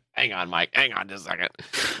 Okay. Hang on, Mike. Hang on just a second.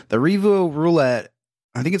 The Revo Roulette.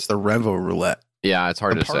 I think it's the Revo Roulette. Yeah, it's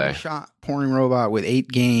hard to say. Shot pouring robot with 8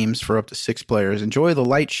 games for up to 6 players. Enjoy the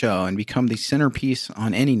light show and become the centerpiece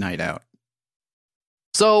on any night out.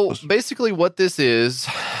 So basically what this is,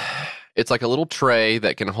 it's like a little tray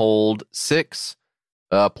that can hold 6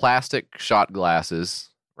 plastic shot glasses,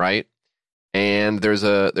 right? And there's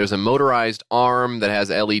a motorized arm that has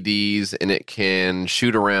LEDs, and it can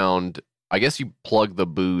shoot around. I guess you plug the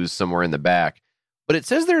booze somewhere in the back. But it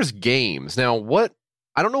says there's games. Now,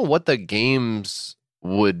 I don't know what the games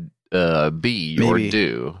would be or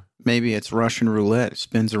do. Maybe it's Russian roulette. It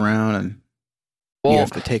spins around, and you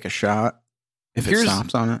have to take a shot if it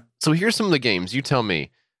stops on it. So here's some of the games. You tell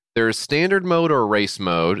me. There's standard mode or race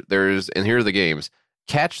mode. And here are the games.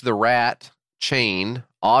 Catch the Rat, Chain,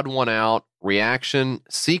 Odd One Out, Reaction,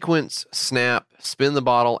 Sequence, Snap, Spin the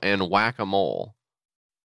Bottle, and Whack-A-Mole.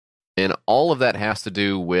 And all of that has to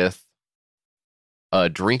do with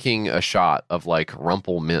drinking a shot of like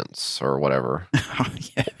Rumple Mints or whatever.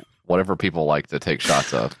 Yeah. Whatever people like to take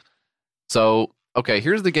shots of. So, okay,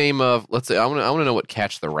 here's the game of, let's say, I want to know what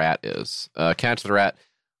Catch the Rat is. Catch the Rat.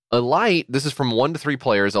 A light, this is from 1 to 3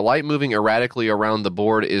 players. A light moving erratically around the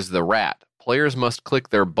board is the rat. Players must click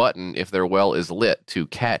their button if their well is lit to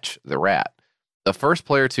catch the rat. The first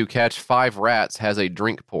player to catch 5 rats has a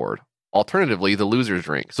drink poured. Alternatively, the loser's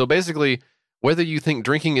drink. So basically, whether you think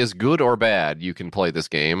drinking is good or bad, you can play this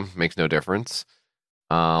game. Makes no difference.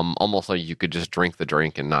 Almost like you could just drink the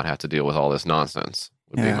drink and not have to deal with all this nonsense.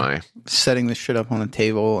 Would be my setting this shit up on the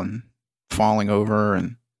table and falling over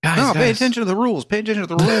and guys. Pay attention to the rules. Pay attention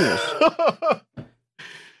to the rules.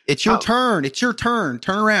 It's your turn. It's your turn.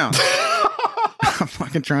 Turn around. I'm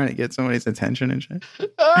fucking trying to get somebody's attention and shit.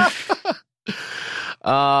 I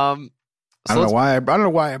don't know why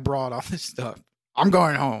I brought all this stuff. I'm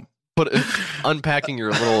going home. Unpacking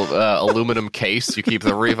your little aluminum case you keep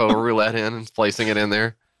the Revo Roulette in and placing it in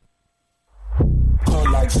there.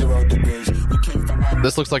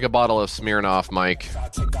 This looks like a bottle of Smirnoff, Mike.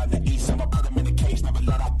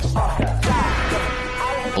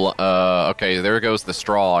 Okay, there goes the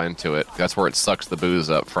straw into it. That's where it sucks the booze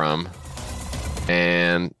up from.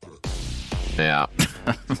 And yeah.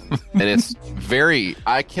 And it's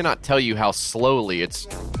I cannot tell you how slowly it's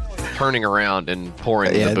turning around and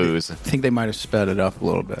pouring the booze. I think they might have sped it up a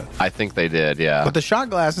little bit. I think they did, yeah. But the shot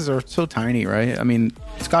glasses are so tiny, right? I mean,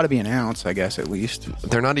 it's got to be an ounce, I guess, at least.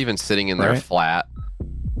 They're not even sitting in there flat.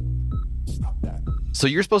 So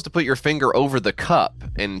you're supposed to put your finger over the cup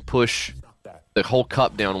and push the whole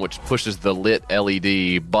cup down, which pushes the lit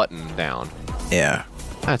LED button down. Yeah.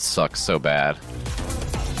 That sucks so bad.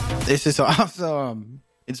 This is awesome.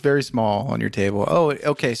 It's very small on your table. Oh,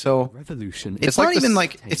 okay. So Revolution. It's not even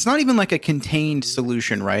like a contained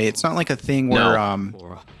solution, right? It's not like a thing where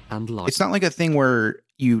it's not like a thing where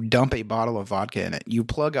you dump a bottle of vodka in it. You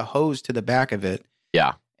plug a hose to the back of it.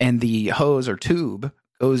 Yeah. and the hose or tube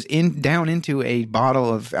goes down into a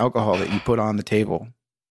bottle of alcohol that you put on the table.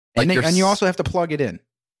 And, and you also have to plug it in.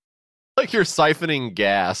 Like you're siphoning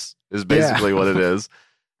gas is basically what it is.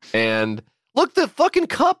 And look, the fucking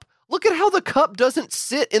cup. Look at how the cup doesn't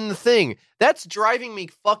sit in the thing. That's driving me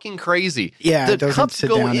fucking crazy. Yeah, the it doesn't cups sit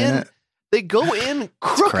go down in it. They go in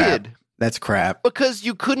crooked. That's crap. Because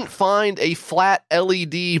you couldn't find a flat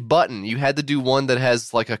LED button. You had to do one that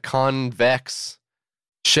has like a convex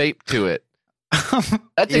shape to it.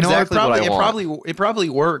 That's exactly what I want. It probably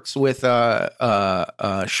works with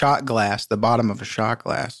shot glass, the bottom of a shot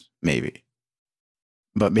glass, maybe.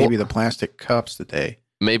 But maybe the plastic cups that they.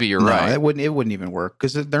 Maybe you're right. It wouldn't even work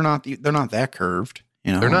because they're not that curved.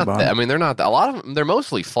 You know, they're not. I mean, they're not. A lot of them. They're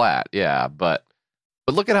mostly flat. Yeah, but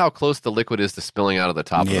look at how close the liquid is to spilling out of the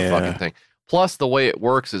top of the fucking thing. Plus, the way it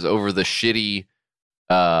works is over the shitty,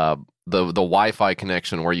 the Wi-Fi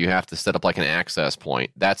connection where you have to set up like an access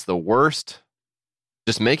point. That's the worst.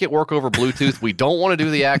 Just make it work over Bluetooth. We don't want to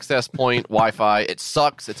do the access point Wi-Fi. It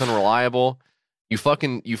sucks. It's unreliable. You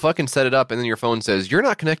fucking set it up, and then your phone says you're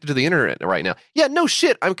not connected to the internet right now. Yeah, no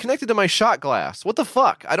shit. I'm connected to my shot glass. What the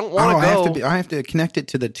fuck? I don't want to go. I have to connect it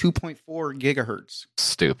to the 2.4 gigahertz.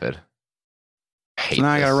 Stupid. So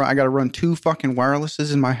now I gotta run 2 fucking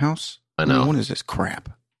wirelesses in my house. I know. What is this crap?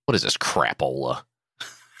 What is this crapola?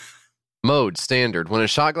 Mode standard. When a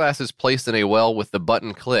shot glass is placed in a well with the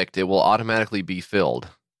button clicked, it will automatically be filled.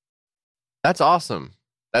 That's awesome.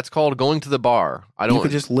 That's called going to the bar. You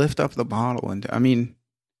could just lift up the bottle and I mean,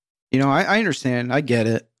 you know, I understand. I get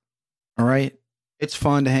it. All right. It's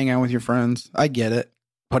fun to hang out with your friends. I get it,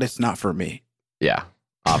 but it's not for me. Yeah.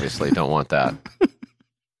 Obviously don't want that.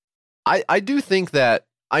 I do think that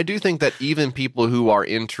even people who are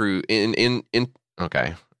in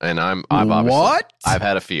okay. And I've obviously what? I've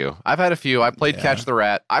had a few. I played Catch the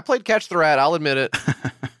Rat. I'll admit it.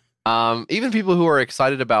 Even people who are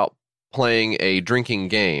excited about playing a drinking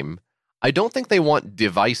game, I don't think they want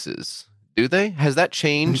devices, do they? Has that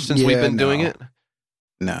changed since we've been doing it?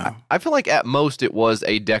 No. I feel like at most it was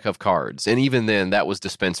a deck of cards, and even then that was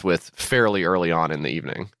dispensed with fairly early on in the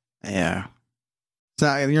evening. Yeah.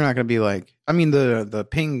 So you're not going to be like, I mean, the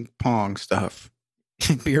ping pong stuff,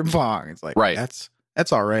 beer pong, it's like, right.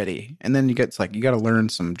 That's already. And then you got to learn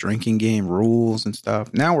some drinking game rules and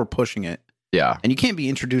stuff. Now we're pushing it. Yeah. And you can't be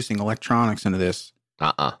introducing electronics into this.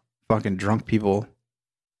 Fucking drunk people.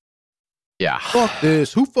 Yeah. Fuck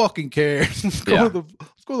this. Who fucking cares? Let's go to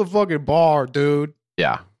the fucking bar, dude.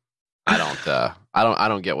 Yeah. I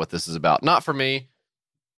don't get what this is about. Not for me.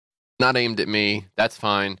 Not aimed at me. That's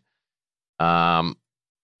fine. But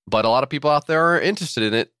a lot of people out there are interested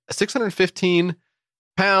in it. 615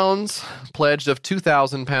 pounds, pledged of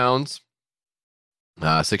 2,000 pounds.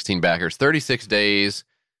 16 backers, 36 days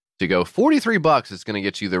to go. $43 is going to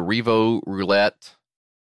get you the Revo Roulette.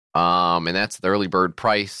 And that's the early bird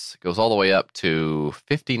price. Goes all the way up to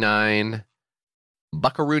 59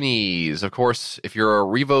 buckaroonies. Of course, if you're a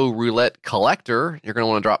Revo Roulette collector, you're going to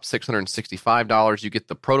want to drop $665. You get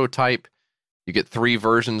the prototype. You get 3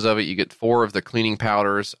 versions of it. You get 4 of the cleaning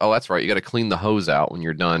powders. Oh, that's right. You got to clean the hose out when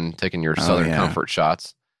you're done taking your Southern Comfort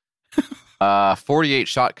shots. 48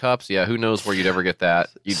 shot cups. Yeah, who knows where you'd ever get that.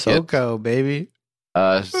 You'd SoCo, baby.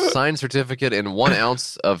 Signed certificate and 1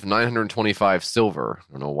 ounce of 925 silver.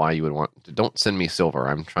 I don't know why you would want. Don't send me silver.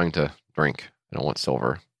 I'm trying to drink. I don't want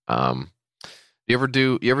silver. You ever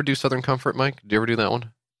do Southern Comfort, Mike? Do you ever do that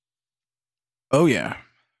one? Oh yeah.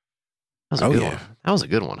 That was a good one. That was a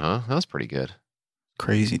good one, huh? That was pretty good.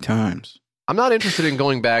 Crazy times. I'm not interested in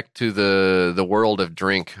going back to the world of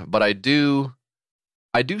drink, but I do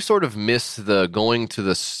sort of miss the going to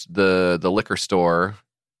the liquor store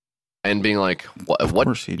and being like, what? Of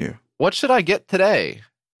course you do. What should I get today?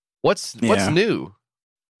 What's new?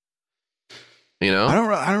 You know, I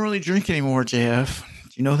don't really drink anymore, JF.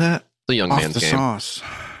 Do you know that? The young man's game. Sauce.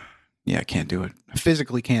 Yeah, I can't do it. I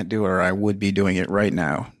physically can't do it, or I would be doing it right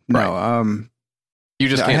now. Right. No, you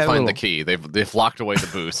just can't find the key. They've locked away the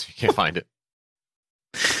booze. You can't find it.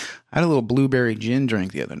 I had a little blueberry gin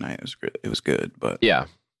drink the other night. It was good, but yeah,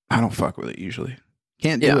 I don't fuck with it usually.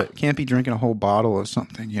 Can't do it. Can't be drinking a whole bottle of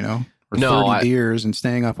something, you know, or 30 beers and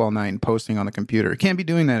staying up all night and posting on the computer. Can't be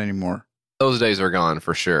doing that anymore. Those days are gone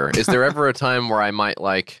for sure. Is there ever a time where I might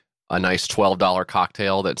like a nice $12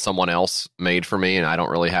 cocktail that someone else made for me and I don't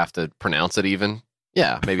really have to pronounce it even?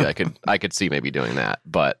 Yeah, maybe I could see maybe doing that.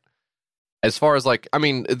 But as far as like, I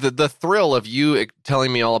mean, the thrill of you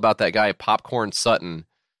telling me all about that guy Popcorn Sutton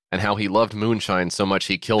and how he loved moonshine so much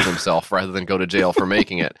he killed himself rather than go to jail for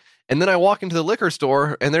making it. And then I walk into the liquor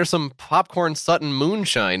store, and there's some Popcorn Sutton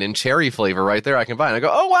moonshine in cherry flavor right there I can buy. And I go,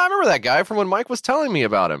 oh, wow, I remember that guy from when Mike was telling me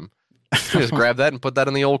about him. Just grab that and put that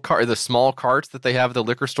in the old cart, the small carts that they have at the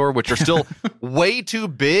liquor store, which are still way too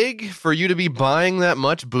big for you to be buying that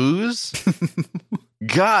much booze.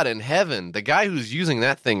 God in heaven, the guy who's using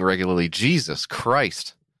that thing regularly, Jesus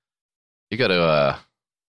Christ. You got to,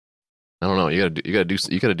 I don't know, you got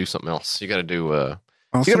to do something else. You got to do, well,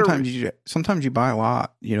 sometimes you buy a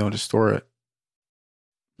lot, to store it.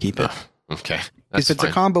 Keep it. Okay. If it's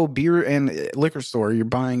a combo beer and liquor store, you're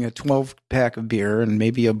buying a 12-pack of beer and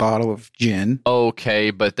maybe a bottle of gin.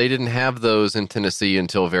 Okay, but they didn't have those in Tennessee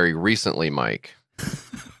until very recently, Mike.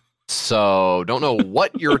 So don't know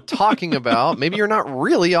what you're talking about. Maybe you're not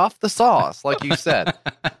really off the sauce, like you said.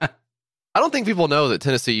 I don't think people know that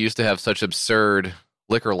Tennessee used to have such absurd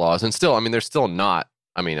liquor laws. And still, they're still not.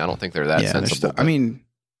 I don't think they're that sensible.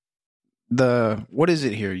 What is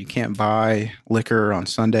it here? You can't buy liquor on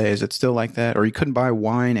Sunday. Is it still like that? Or you couldn't buy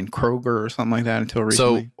wine in Kroger or something like that until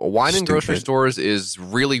recently? So wine in grocery stores is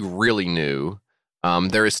really, really new.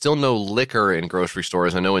 There is still no liquor in grocery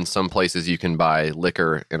stores. I know in some places you can buy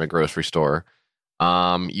liquor in a grocery store.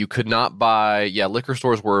 You could not buy, liquor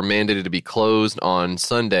stores were mandated to be closed on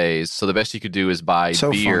Sundays. So the best you could do is buy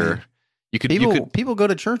beer. Funny. People go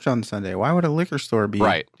to church on Sunday. Why would a liquor store be?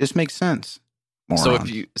 Right. Just makes sense.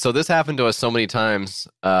 So this happened to us so many times.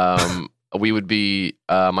 We would be,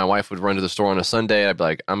 my wife would run to the store on a Sunday. I'd be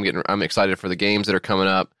like, I'm excited for the games that are coming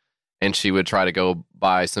up. And she would try to go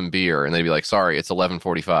buy some beer, and they'd be like, sorry, it's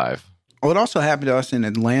 11:45. Well, it also happened to us in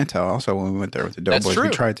Atlanta also when we went there with the Doughboys.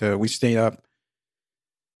 That's true. We stayed up.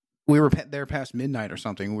 We were there past midnight or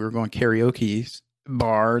something. We were going karaoke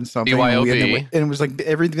bar and something. BYOB. And it was like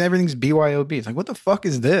everything's BYOB. It's like, what the fuck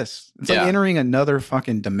is this? It's like entering another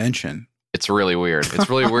fucking dimension. It's really weird. It's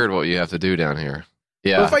really weird what you have to do down here.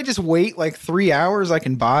 Yeah. But if I just wait like 3 hours, I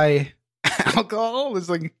can buy alcohol. It's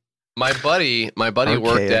like... My buddy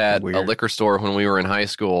worked at a liquor store when we were in high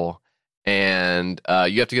school, and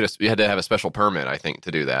you had to have a special permit, I think,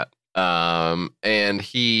 to do that. And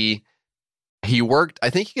he worked. I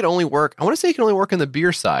think he could only work. I want to say he could only work in the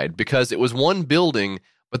beer side because it was one building,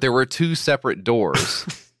 but there were two separate doors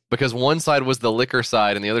because one side was the liquor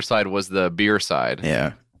side and the other side was the beer side.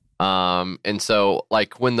 Yeah. And so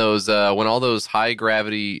like when all those high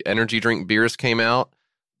gravity energy drink beers came out.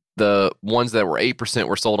 The ones that were 8%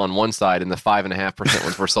 were sold on one side, and the 5.5%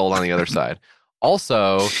 ones were sold on the other side.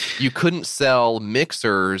 Also, you couldn't sell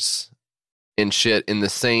mixers and shit in the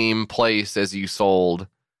same place as you sold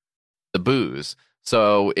the booze.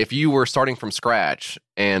 So if you were starting from scratch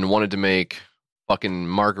and wanted to make fucking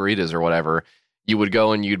margaritas or whatever, you would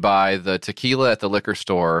go and you'd buy the tequila at the liquor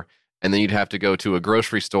store, and then you'd have to go to a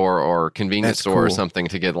grocery store or convenience store or something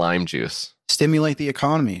to get lime juice. Stimulate the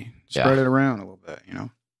economy. Spread it around a little bit,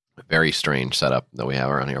 Very strange setup that we have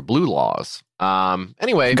around here. Blue laws.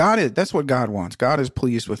 Anyway. That's what God wants. God is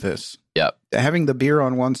pleased with this. Yep. Having the beer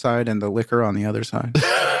on one side and the liquor on the other side.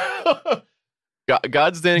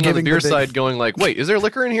 God's standing on the beer side going like, wait, is there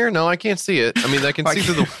liquor in here? No, I can't see it. I can see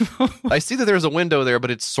through the... I see that there's a window there,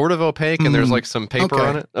 but it's sort of opaque and there's like some paper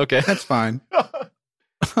on it. Okay. That's fine.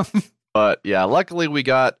 But yeah, luckily we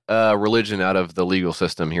got religion out of the legal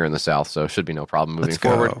system here in the South, so should be no problem moving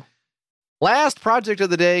forward. Last project of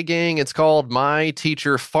the day, gang. It's called My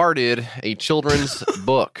Teacher Farted, a children's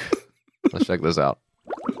book. Let's check this out.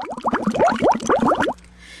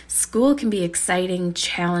 School can be exciting,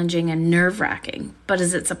 challenging, and nerve-wracking, but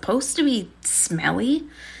is it supposed to be smelly?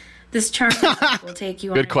 This charming book will take you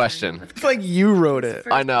on Good question. It's like you wrote it.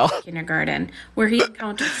 I know. Kindergarten, where he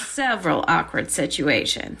encountered several awkward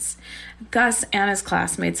situations. Gus and his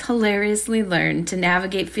classmates hilariously learned to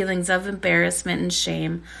navigate feelings of embarrassment and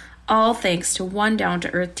shame, all thanks to one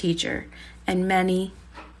down-to-earth teacher and many,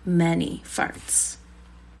 many farts.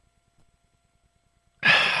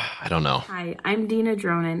 I don't know. Hi, I'm Dina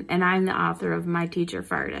Dronin, and I'm the author of My Teacher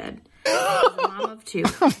Farted. As a mom of two,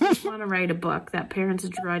 I want to write a book that parents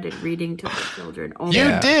dreaded reading to their children.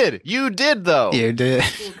 You did, though. You did.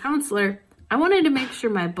 As a counselor, I wanted to make sure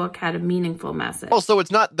my book had a meaningful message. Oh, so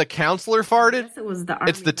it's not the counselor farted? It was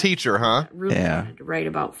it's the teacher, huh? Really wanted to write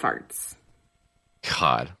about farts.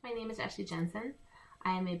 God. My name is Ashley Jensen.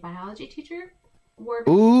 I am a biology teacher.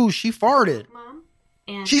 Ooh, she farted. Mom,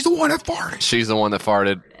 and she's the one that farted. She's the one that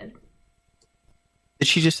farted. Did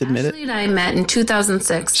she just admit Ashley and I met in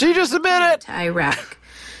 2006. She just admitted it. To Iraq.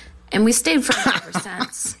 And we stayed friends ever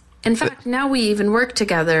since. In fact, now we even work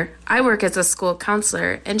together. I work as a school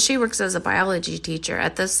counselor, and she works as a biology teacher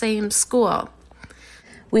at the same school.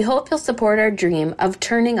 We hope you'll support our dream of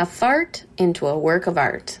turning a fart into a work of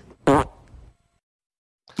art.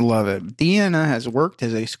 Love it. Deanna has worked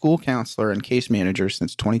as a school counselor and case manager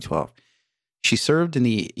since 2012. She served in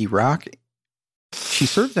Iraq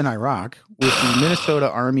with the Minnesota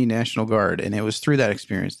Army National Guard, and it was through that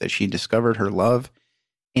experience that she discovered her love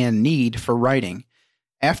and need for writing.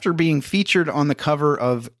 After being featured on the cover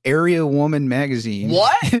of Area Woman magazine,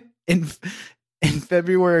 What? in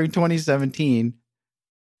February 2017,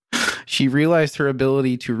 she realized her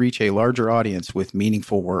ability to reach a larger audience with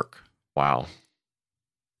meaningful work. Wow.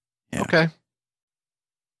 Yeah. Okay.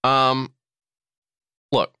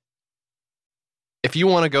 Look, if you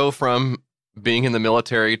want to go from being in the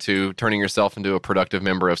military to turning yourself into a productive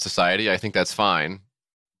member of society, I think that's fine.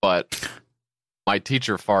 But my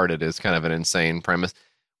teacher farted is kind of an insane premise.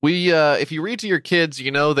 If you read to your kids,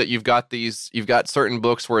 you know that you've got certain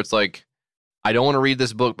books where it's like, I don't want to read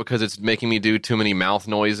this book because it's making me do too many mouth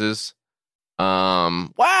noises.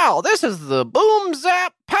 Wow, this is the Boom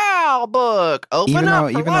Zap Pow book. Even though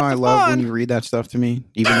I love when you read that stuff to me,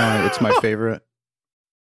 even though it's my favorite.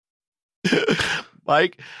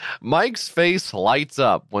 Mike's face lights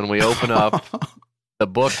up when we open up the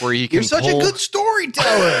book where he can. You're such a good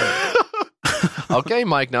storyteller. Okay,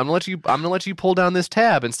 Mike. Now I'm gonna let you pull down this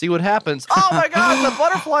tab and see what happens. Oh my God, the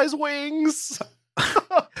butterfly's wings.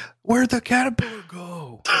 Where'd the caterpillar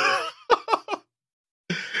go?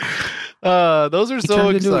 Those are so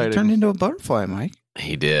exciting. He turned into a butterfly, Mike.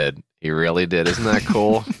 He did. He really did. Isn't that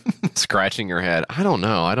cool? Scratching your head. I don't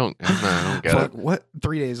know. I don't get it. What?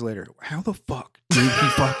 3 days later, how the fuck did he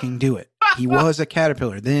fucking do it? He was a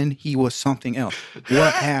caterpillar. Then he was something else.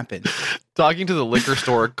 What happened? Talking to the liquor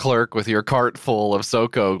store clerk with your cart full of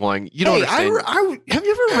SoCo going, you don't understand. Have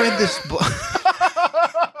you ever read this book?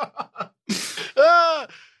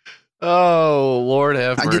 Oh, Lord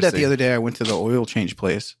have mercy. I did that the other day. I went to the oil change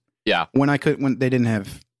place. Yeah. When they didn't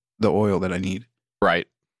have the oil that I need. Right.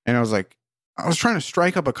 And I was trying to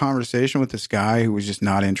strike up a conversation with this guy who was just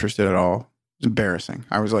not interested at all. It was embarrassing.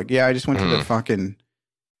 I was like, yeah, I just went to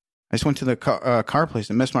the car place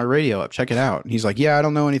and messed my radio up. Check it out. And he's like, yeah, I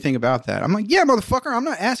don't know anything about that. I'm like, yeah, motherfucker, I'm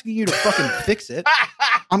not asking you to fucking fix it.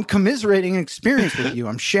 I'm commiserating an experience with you.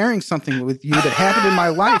 I'm sharing something with you that happened in my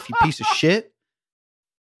life, you piece of shit.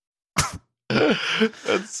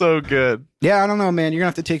 That's so good. Yeah, I don't know, man. You're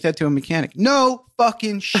going to have to take that to a mechanic. No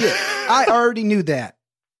fucking shit. I already knew that.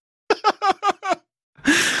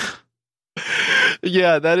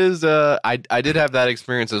 Yeah, that is I did have that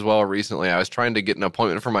experience as well recently. I was trying to get an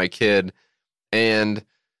appointment for my kid, and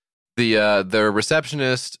the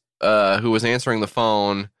receptionist who was answering the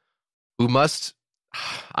phone, who must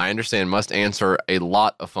answer a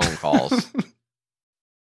lot of phone calls.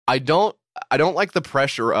 I don't like the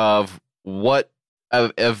pressure of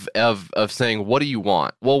saying, what do you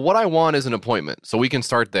want? Well, what I want is an appointment, so we can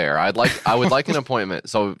start there. I would like an appointment,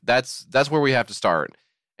 so that's where we have to start.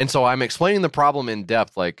 And so I'm explaining the problem in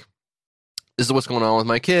depth, like, this is what's going on with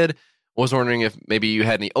my kid. I was wondering if maybe you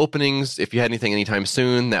had any openings, if you had anything anytime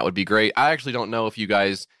soon, that would be great. I actually don't know if you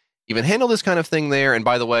guys even handle this kind of thing there. And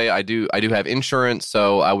by the way, I do have insurance,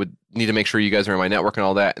 so I would need to make sure you guys are in my network and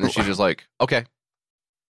all that. And then she's just like, okay.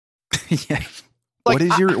 Yeah. Like,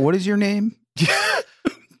 what is your name?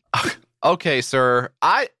 Okay, sir.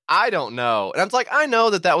 I don't know. And I'm like, I know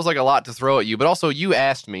that was like a lot to throw at you, but also you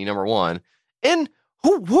asked me, number one. And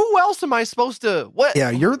who else am I supposed to what? Yeah,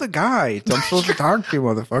 you're the guy I'm supposed to talk to,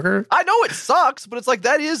 motherfucker. I know it sucks, but it's like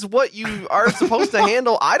that is what you are supposed to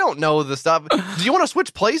handle. I don't know the stuff. Do you want to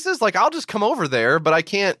switch places? Like, I'll just come over there, but I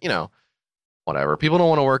can't, whatever. People don't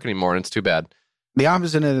want to work anymore, and it's too bad. The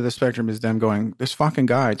opposite end of the spectrum is them going, this fucking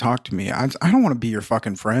guy talked to me. I don't want to be your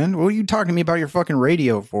fucking friend. What are you talking to me about your fucking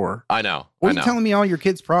radio for? I know. What are you telling me all your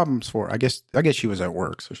kids' problems for? I guess she was at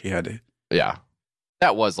work, so she had to. Yeah.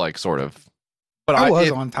 That was like sort of. But I was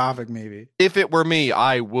on topic, maybe. If it were me,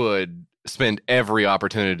 I would spend every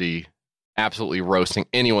opportunity absolutely roasting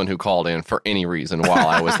anyone who called in for any reason while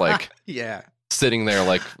I was like, yeah, sitting there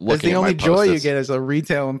like looking. That's the only joy you get as a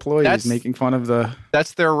retail employee is making fun of the.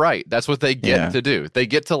 That's their right. That's what they get to do. They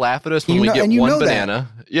get to laugh at us when we get one banana.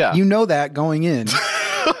 That. Yeah, you know that going in.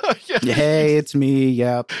 Yeah. Hey, it's me.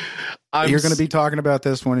 Yep. You're going to be talking about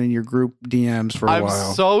this one in your group DMs for a while.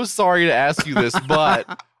 I'm so sorry to ask you this,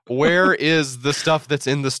 but. Where is the stuff that's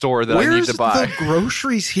in the store that I need to buy? Where's the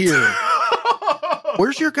groceries here?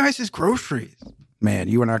 Where's your guys' groceries? Man,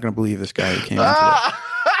 you are not going to believe this guy who came in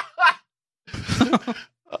today.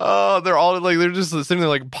 Oh, they're just sitting there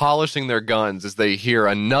like polishing their guns as they hear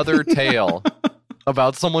another tale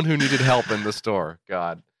about someone who needed help in the store.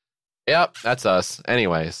 God. Yep, that's us.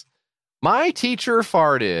 Anyways, My teacher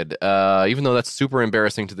farted, even though that's super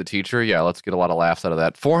embarrassing to the teacher. Yeah, let's get a lot of laughs out of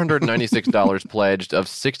that. $496 pledged of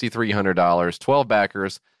 $6,300, 12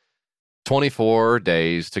 backers, 24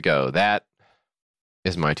 days to go. That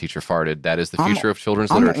is My Teacher Farted. That is the future of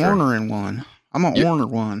children's literature. I'm ordering one. I'm going to order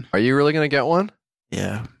one. Are you really going to get one?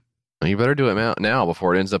 Yeah. Well, you better do it now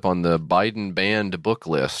before it ends up on the Biden banned book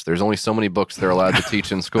list. There's only so many books they're allowed to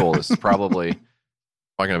teach in school. This is probably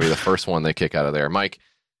going to be the first one they kick out of there. Mike,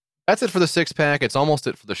 that's it for the six pack. It's almost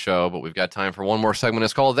it for the show, but we've got time for one more segment.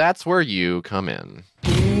 It's called That's Where You Come In.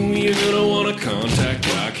 You're going to want to contact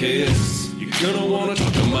YKS. You're going to want to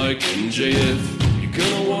talk to Mike and JF. You're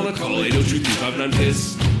going to want to call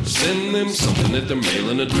 802-359-PISS. Send them something at their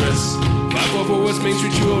mailing address. 544 West Main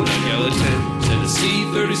Street, 209 Gallatin, Tennessee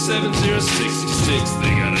 37066. They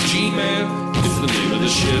got a Gmail, it's the name of the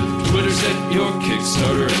ship. Twitter's at your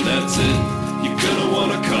Kickstarter, and that's it. You're gonna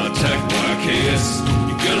wanna contact YKS.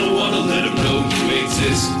 You're gonna wanna let them know you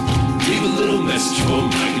exist. Leave a little message for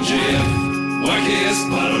Mike and JF. YKS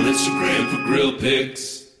Pod on Instagram for grill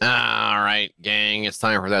pics. All right, gang, it's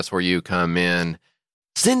time for That's Where You Come In.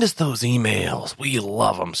 Send us those emails. We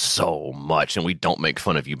love them so much, and we don't make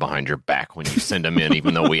fun of you behind your back when you send them in,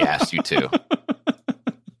 even though we asked you to.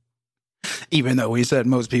 Even though we said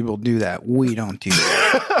most people do that, we don't do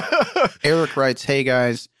that. Eric writes, hey,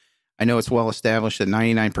 guys, I know it's well established that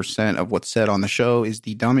 99% of what's said on the show is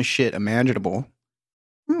the dumbest shit imaginable.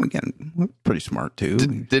 Well, again, we're pretty smart, too.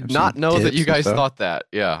 Did not know that you guys thought that.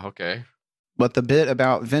 Yeah, okay. But the bit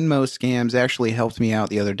about Venmo scams actually helped me out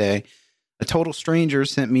the other day. A total stranger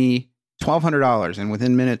sent me $1,200 and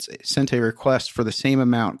within minutes sent a request for the same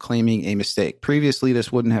amount claiming a mistake. Previously,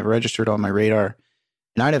 this wouldn't have registered on my radar,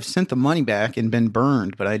 and I'd have sent the money back and been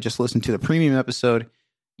burned, but I just listened to the premium episode,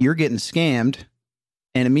 You're Getting Scammed,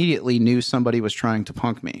 and immediately knew somebody was trying to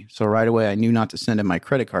punk me. So right away, I knew not to send him my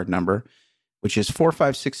credit card number, which is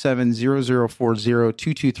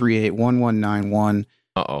 4567-0040-2238-1191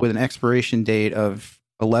 with an expiration date of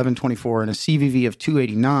 11/24 and a CVV of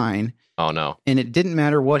 289. Oh, no. And it didn't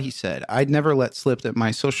matter what he said. I'd never let slip that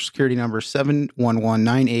my social security number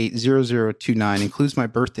 711980029 includes my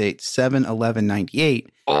birth date 7/11/98.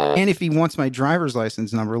 And if he wants my driver's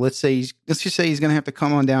license number, let's just say he's going to have to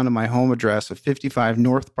come on down to my home address of 55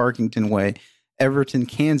 North Parkington Way, Everton,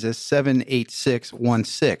 Kansas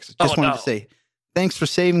 78616. Just wanted to say thanks for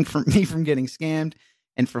saving me from getting scammed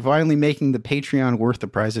and for finally making the Patreon worth the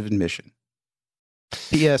price of admission.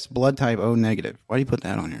 P.S. Blood type O negative. Why do you put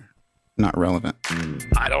that on here? Not relevant.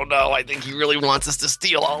 I don't know. I think he really wants us to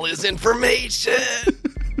steal all his information.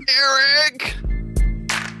 Eric.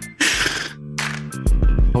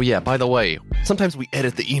 Oh, yeah. By the way, sometimes we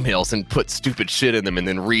edit the emails and put stupid shit in them and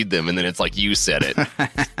then read them, and then it's like you said it.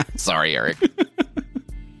 Sorry, Eric.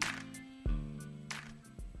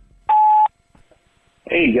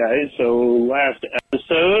 Hey, guys. So last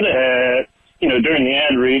episode, during the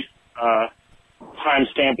ad read,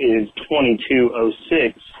 timestamp is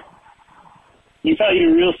 22:06. You thought you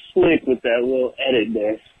were real slick with that little edit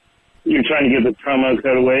there. You're trying to give the promo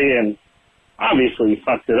code away, and obviously you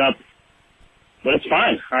fucked it up. But it's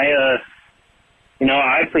fine. I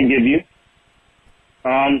forgive you.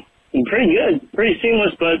 Pretty good. Pretty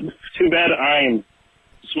seamless, but too bad I am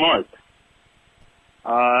smart.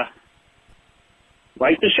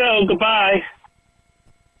 Like the show. Goodbye.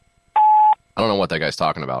 I don't know what that guy's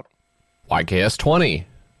talking about. YKS 20.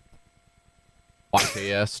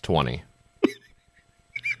 YKS 20.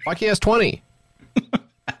 YKS 20.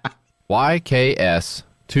 YKS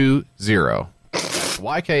 20.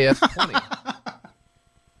 YKS 20.